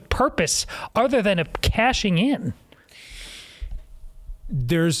sense of purpose other than a cashing in.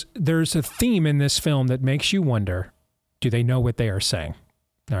 There's a theme in this film that makes you wonder, do they know what they are saying?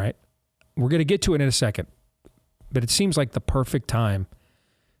 All right. We're going to get to it in a second, but it seems like the perfect time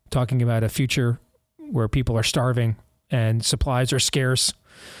talking about a future where people are starving and supplies are scarce.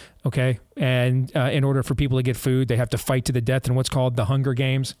 Okay. And in order for people to get food, they have to fight to the death in what's called the Hunger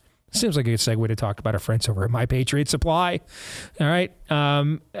Games. Seems like a good segue to talk about our friends over at My Patriot Supply. All right.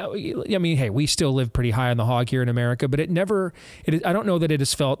 I mean, hey, we still live pretty high on the hog here in America, but I don't know that it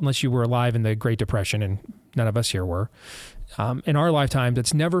has felt, unless you were alive in the Great Depression, and none of us here were, in our lifetimes,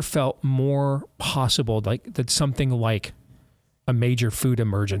 it's never felt more possible that something like a major food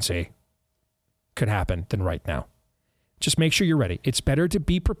emergency could happen than right now. Just make sure you're ready. It's better to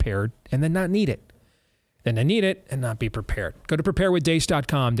be prepared and then not need it than to need it and not be prepared. Go to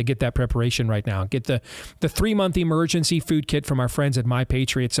preparewithdace.com to get that preparation right now. Get the 3-month emergency food kit from our friends at My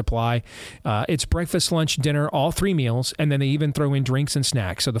Patriot Supply. It's breakfast, lunch, dinner, all 3 meals, and then they even throw in drinks and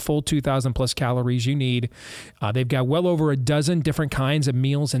snacks. So the full 2,000 plus calories you need. They've got well over a dozen different kinds of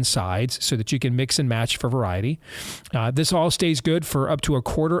meals and sides so that you can mix and match for variety. This all stays good for up to a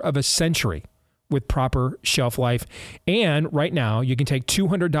quarter of a century with proper shelf life. And right now, you can take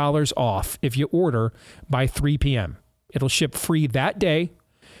 $200 off if you order by 3 p.m. It'll ship free that day.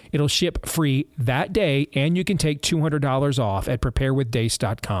 And you can take $200 off at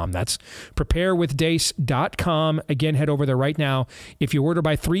preparewithdace.com. That's preparewithdace.com. Again, head over there right now. If you order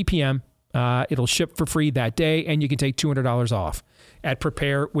by 3 p.m., it'll ship for free that day, and you can take $200 off at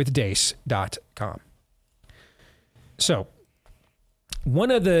preparewithdace.com. So,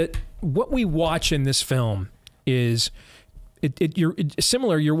 what we watch in this film is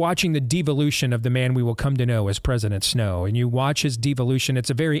similar. You're watching the devolution of the man we will come to know as President Snow, and you watch his devolution. It's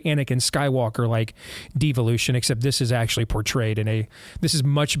a very Anakin Skywalker like devolution, except this is actually portrayed this is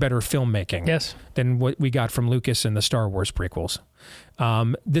much better filmmaking than what we got from Lucas in the Star Wars prequels.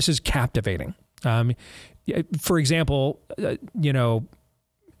 This is captivating. For example,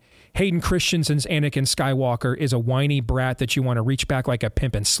 Hayden Christensen's Anakin Skywalker is a whiny brat that you want to reach back like a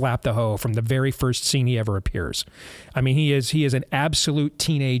pimp and slap the hoe from the very first scene he ever appears. I mean, he is an absolute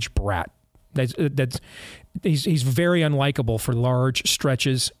teenage brat. He's very unlikable for large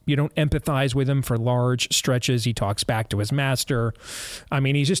stretches. You don't empathize with him for large stretches. He talks back to his master. I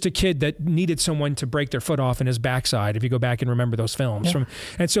mean, he's just a kid that needed someone to break their foot off in his backside, if you go back and remember those films. Yeah.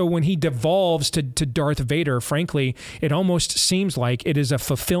 And so when he devolves to Darth Vader, frankly, it almost seems like it is a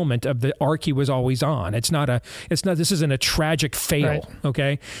fulfillment of the arc he was always on. This isn't a tragic fail, right.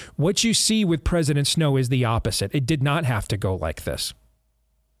 Okay? What you see with President Snow is the opposite. It did not have to go like this.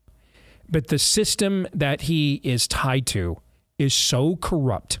 But the system that he is tied to is so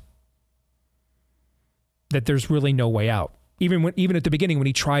corrupt that there's really no way out. Even at the beginning, when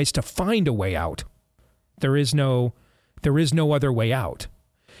he tries to find a way out, there is no other way out.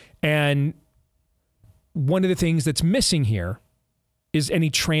 And one of the things that's missing here is any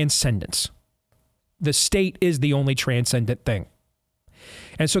transcendence. The state is the only transcendent thing.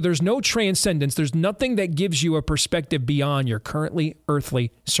 And so there's no transcendence. There's nothing that gives you a perspective beyond your currently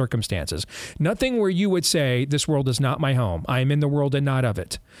earthly circumstances. Nothing where you would say, this world is not my home. I am in the world and not of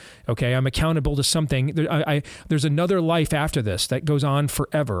it. Okay, I'm accountable to something. There's another life after this that goes on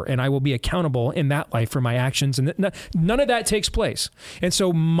forever, and I will be accountable in that life for my actions. And none of that takes place. And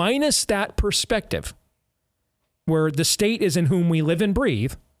so minus that perspective, where the state is in whom we live and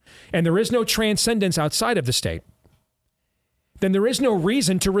breathe, and there is no transcendence outside of the state, then there is no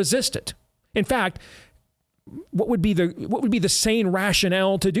reason to resist it. In fact, what would be the sane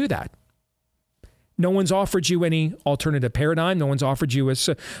rationale to do that? No one's offered you any alternative paradigm. No one's offered you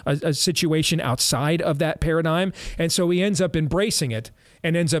a situation outside of that paradigm. And so he ends up embracing it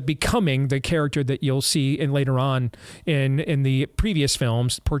and ends up becoming the character that you'll see later on in the previous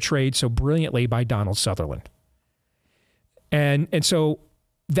films portrayed so brilliantly by Donald Sutherland. And so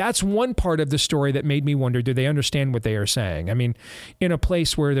that's one part of the story that made me wonder, do they understand what they are saying? I mean, in a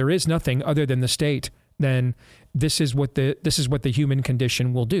place where there is nothing other than the state, then this is what the human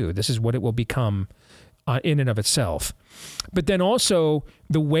condition will do. This is what it will become in and of itself. But then also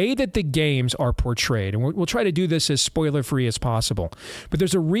the way that the games are portrayed, and we'll try to do this as spoiler-free as possible, but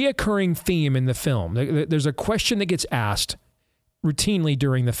there's a reoccurring theme in the film. There's a question that gets asked routinely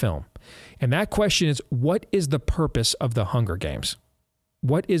during the film. And that question is, what is the purpose of the Hunger Games?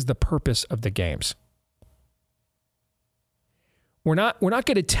 What is the purpose of the games? We're not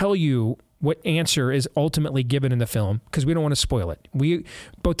going to tell you what answer is ultimately given in the film because we don't want to spoil it.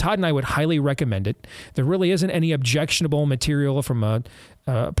 Both Todd and I would highly recommend it. There really isn't any objectionable material from a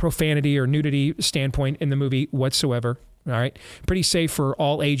profanity or nudity standpoint in the movie whatsoever. All right, pretty safe for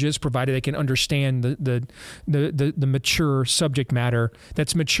all ages, provided they can understand the mature subject matter.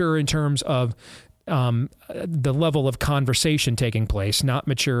 That's mature in terms of the level of conversation taking place, not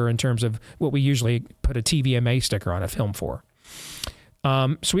mature in terms of what we usually put a TVMA sticker on a film for.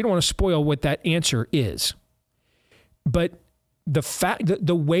 So we don't want to spoil what that answer is. But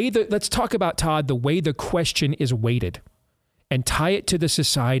the way that, let's talk about, Todd, the way the question is weighted and tie it to the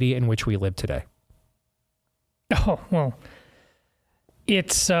society in which we live today? Oh, well,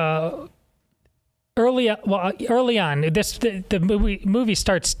 it's early on. The movie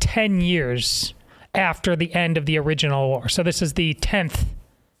starts 10 years after the end of the original war. So this is the 10th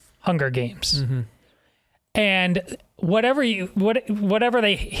Hunger Games. Mm-hmm. And whatever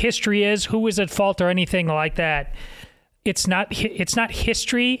the history is, who is at fault or anything like that, it's not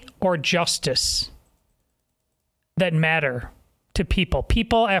history or justice that matter to people.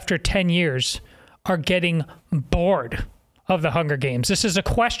 People after 10 years are getting bored of the Hunger Games. This is a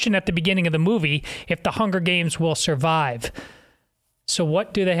question at the beginning of the movie, if the Hunger Games will survive. So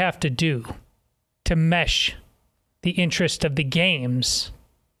what do they have to do to mesh the interest of the games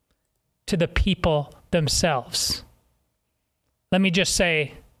to the people themselves? Let me just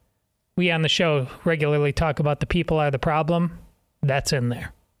say, we on the show regularly talk about the people are the problem. That's in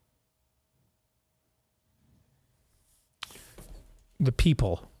there. The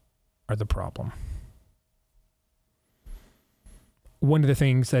people are the problem. One of the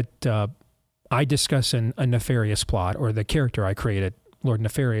things that I discuss in A Nefarious Plot, or the character I created, Lord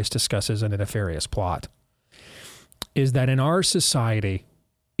Nefarious, discusses in A Nefarious Plot, is that in our society,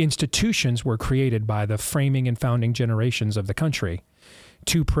 institutions were created by the framing and founding generations of the country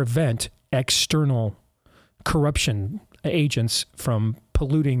to prevent external corruption agents from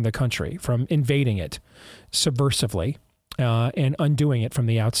polluting the country, from invading it subversively and undoing it from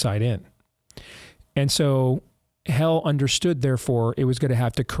the outside in. And so hell understood, therefore, it was going to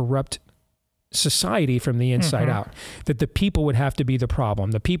have to corrupt society from the inside out, that the people would have to be the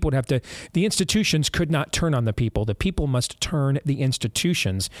problem. The people would have to, the institutions could not turn on the people. The people must turn the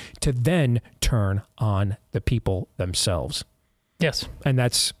institutions to then turn on the people themselves. Yes. And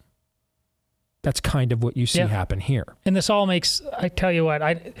that's kind of what you see happen here. And this all makes, I tell you what,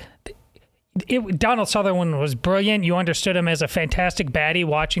 Donald Sutherland was brilliant. You understood him as a fantastic baddie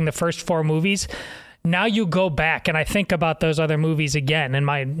watching the first 4 movies. Now you go back, and I think about those other movies again, and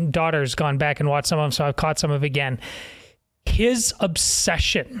my daughter's gone back and watched some of them, so I've caught some of it again. His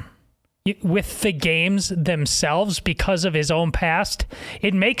obsession with the games themselves because of his own past,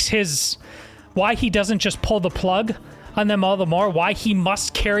 it makes why he doesn't just pull the plug on them all the more, why he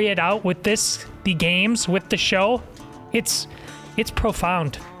must carry it out with the games, with the show. It's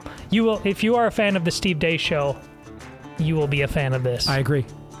profound. You will, if you are a fan of the Steve Day Show, you will be a fan of this. I agree.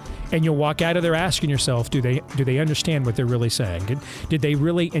 And you'll walk out of there asking yourself, do they understand what they're really saying? Did they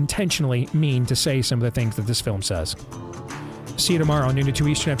really intentionally mean to say some of the things that this film says? See you tomorrow, noon to 2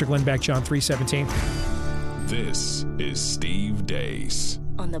 Eastern after Glenn Beck, John 3:17. This is Steve Deace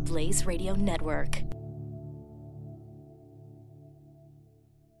on the Blaze Radio Network.